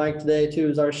mentioned to Mike today too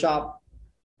is our shop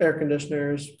air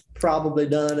conditioner is probably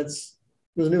done. It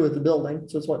was new at the building,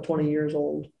 so it's 20 years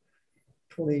old,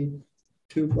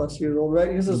 22 plus years old,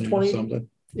 right? This is 20 something.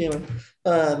 Anyway,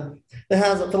 it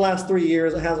hasn't for the last 3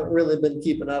 years. It hasn't really been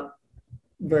keeping up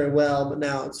very well, but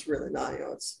now it's really not.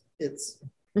 It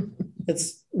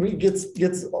gets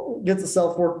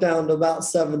itself worked down to about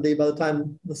 70 by the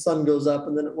time the sun goes up,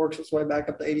 and then it works its way back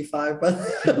up to 85 by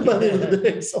the end of the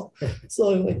day. So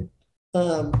anyway,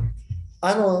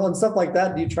 I don't know, on stuff like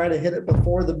that, do you try to hit it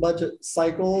before the budget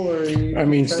cycle, or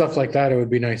stuff like that, it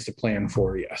would be nice to plan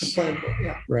for, yes.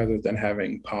 Yeah. Rather than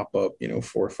having pop up,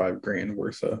 $4 or $5 grand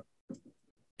worth of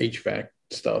HVAC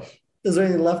stuff. Is there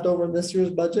anything left over in this year's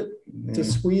budget to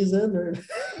squeeze in, or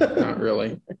not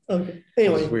really? Okay.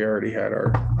 Anyway, we already had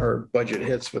our budget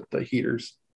hits with the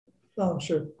heaters. Oh,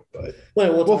 sure. But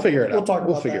we'll figure it out.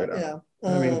 We'll figure it out.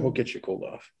 Yeah. We'll get you cooled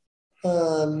off.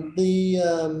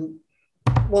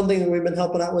 One thing that we've been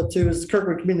helping out with too is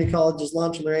Kirkwood Community College is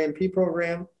launching their A&P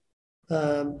program,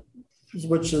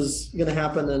 which is going to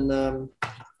happen in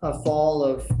a fall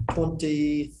of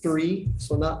 23.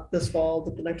 So not this fall,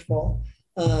 but the next fall.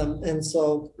 And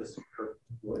so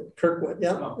Kirkwood,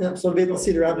 yeah. So it'll be at the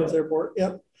Cedar Rapids Airport,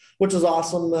 yep. Which is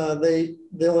awesome. The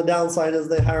only downside is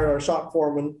they hired our shop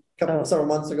foreman several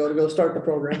months ago to go start the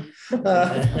program.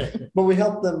 But we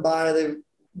helped them buy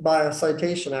a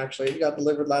Citation, actually. It got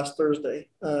delivered last Thursday.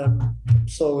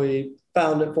 So we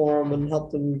found it for them and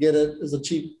helped them get it as a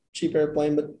cheap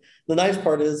airplane. But the nice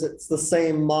part is it's the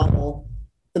same model,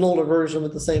 an older version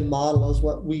with the same model as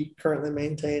what we currently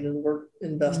maintain and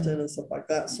invest in and stuff like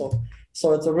that. So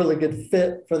it's a really good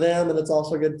fit for them, and it's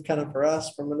also good kind of for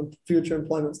us from a future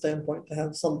employment standpoint to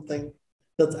have something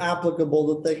that's applicable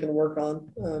that they can work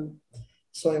on.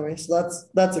 So anyway, so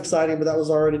that's exciting, but that was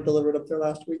already delivered up there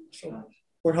last week. So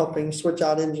we're helping switch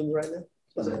out engines right now.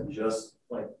 Is it just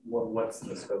like what's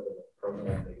the scope of the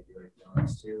program that you're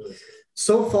launched to?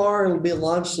 So far, it'll be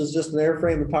launched as just an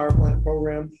airframe and power plant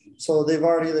program. So they've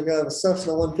got a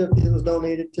Cessna 150 that was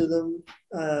donated to them.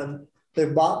 they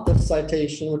bought the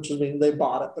Citation, which is, I mean, they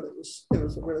bought it, but it was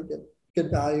a really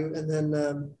good value. And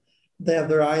then they have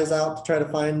their eyes out to try to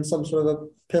find some sort of a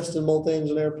piston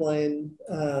multi-engine airplane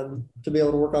to be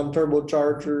able to work on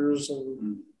turbochargers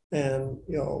and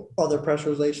you know, other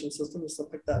pressurization systems and stuff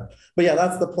like that. But yeah,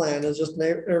 that's the plan, is just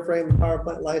an airframe and power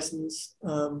plant license,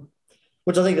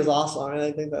 which I think is awesome.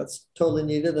 I think that's totally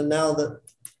needed. And now that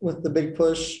with the big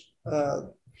push,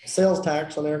 sales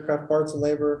tax on aircraft parts and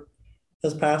labor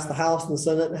has passed the House and the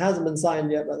Senate. It hasn't been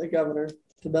signed yet by the governor, to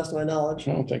the best of my knowledge.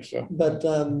 I don't think so. But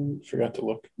Forgot to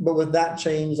look. But with that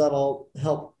change, that'll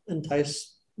help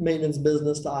entice maintenance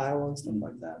business to Iowa and stuff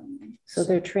like that. So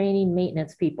they're training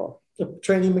maintenance people. So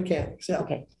training mechanics, yeah.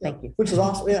 Okay, thank you. Which is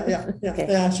awesome. Yeah. Okay.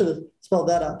 Yeah, I should have spelled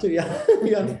that out too. Yeah.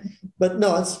 Yeah. But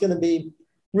no, it's going to be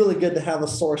really good to have a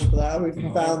source for that.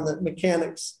 We've found that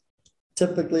mechanics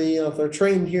typically, you know, if they're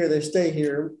trained here, they stay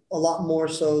here a lot more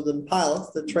so than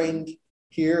pilots that trained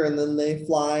here and then they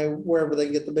fly wherever they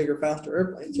get the bigger, faster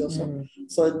airplanes. You know?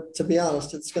 So to be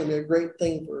honest, it's going to be a great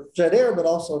thing for Jet Air, but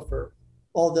also for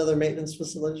all the other maintenance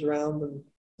facilities around,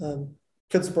 and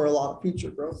could spur a lot of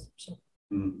future growth. So,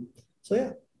 so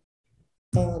yeah.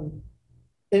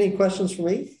 Any questions for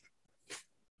me?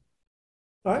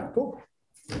 All right, cool.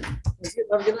 Have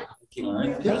a good night. All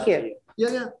right. Thank you.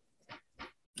 Yeah.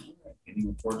 Any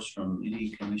reports from any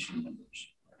commission members?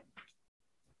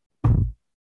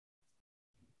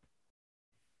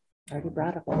 Already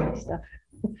brought up all my stuff.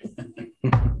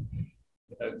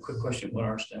 A quick question, what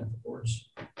are staff reports?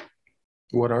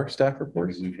 What are staff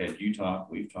reports? Because we've had you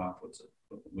talk, we've talked,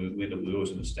 we had a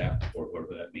Lewis in the staff report,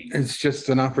 whatever that means. It's just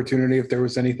an opportunity if there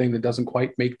was anything that doesn't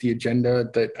quite make the agenda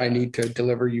that I need to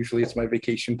deliver. Usually it's my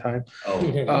vacation time.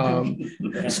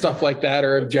 Stuff like that,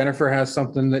 or if Jennifer has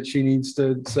something that she needs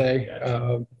to say.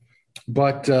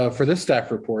 But for this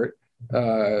staff report,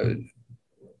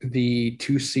 the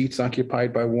 2 seats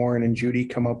occupied by Warren and Judy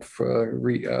come up for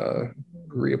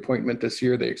reappointment this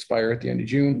year. They expire at the end of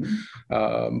June.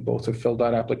 Both have filled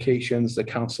out applications. The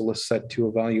council is set to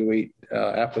evaluate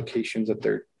applications at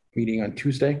their meeting on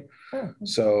Tuesday.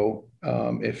 So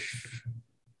if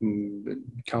the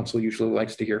council usually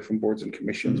likes to hear from boards and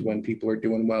commissions when people are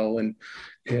doing well, and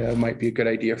it might be a good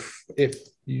idea if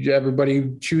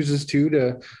everybody chooses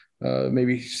to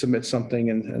maybe submit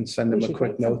something and send them a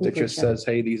quick note that just says,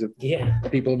 hey, these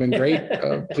people have been great.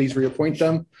 Please reappoint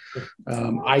them.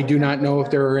 I do not know if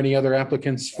there are any other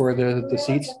applicants for the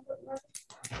seats.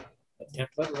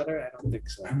 Template letter? I don't think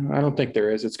so. I don't think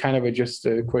there is. It's kind of just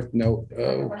a quick note.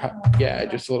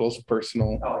 Just a little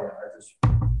personal.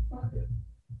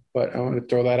 But I want to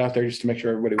throw that out there just to make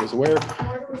sure everybody was aware.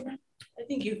 I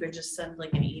think you could just send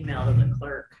like an email to the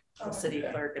clerk, the city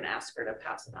clerk, and ask her to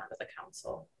pass it on to the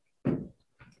council. I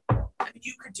mean,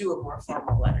 you could do a more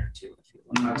formal letter too if you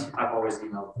want. I've always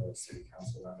emailed the city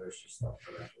council members just stuff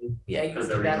directly. Yeah, you because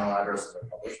can do their that. email addresses are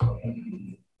published.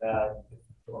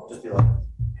 Just be like,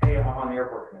 hey, I'm on the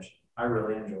airport commission. I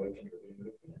really enjoy contributing to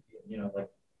the community. You know, like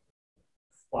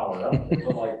flower up,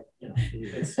 but like, you know,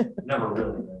 it's never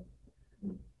really been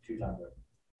 2 times.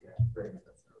 Great.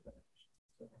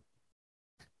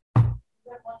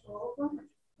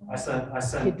 I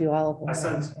sent. You do all of them.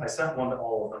 I sent one to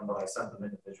all of them, but I sent them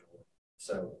individually.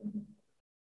 So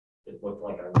it looked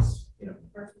like I was, you know,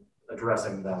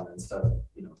 addressing them instead of,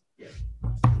 you know,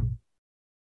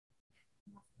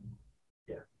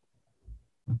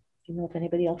 Do you know if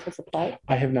anybody else has applied?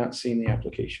 I have not seen the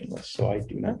application list, so I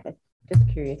do not. Okay, just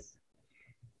curious.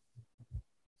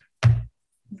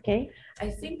 Okay. I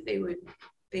think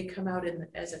they come out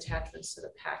as attachments to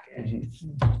the package.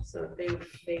 So they would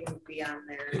be on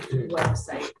their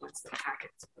website once the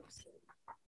packet's posted.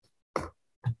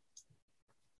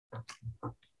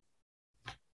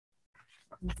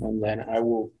 And then I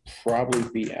will probably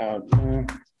be out.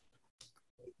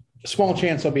 A small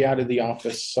chance I'll be out of the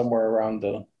office somewhere around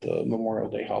the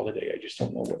Memorial Day holiday. I just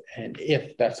don't know what, and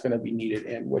if that's going to be needed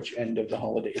and which end of the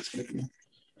holiday it's going to be.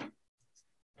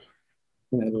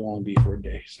 And it'll only be for a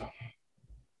day, so.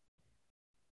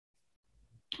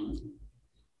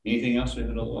 Anything else we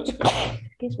have otherwise?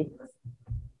 Excuse me.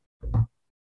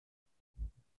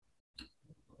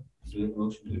 Do we have a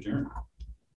motion to adjourn?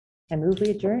 I move we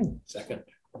adjourn. Second.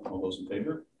 All those in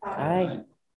favor? Aye.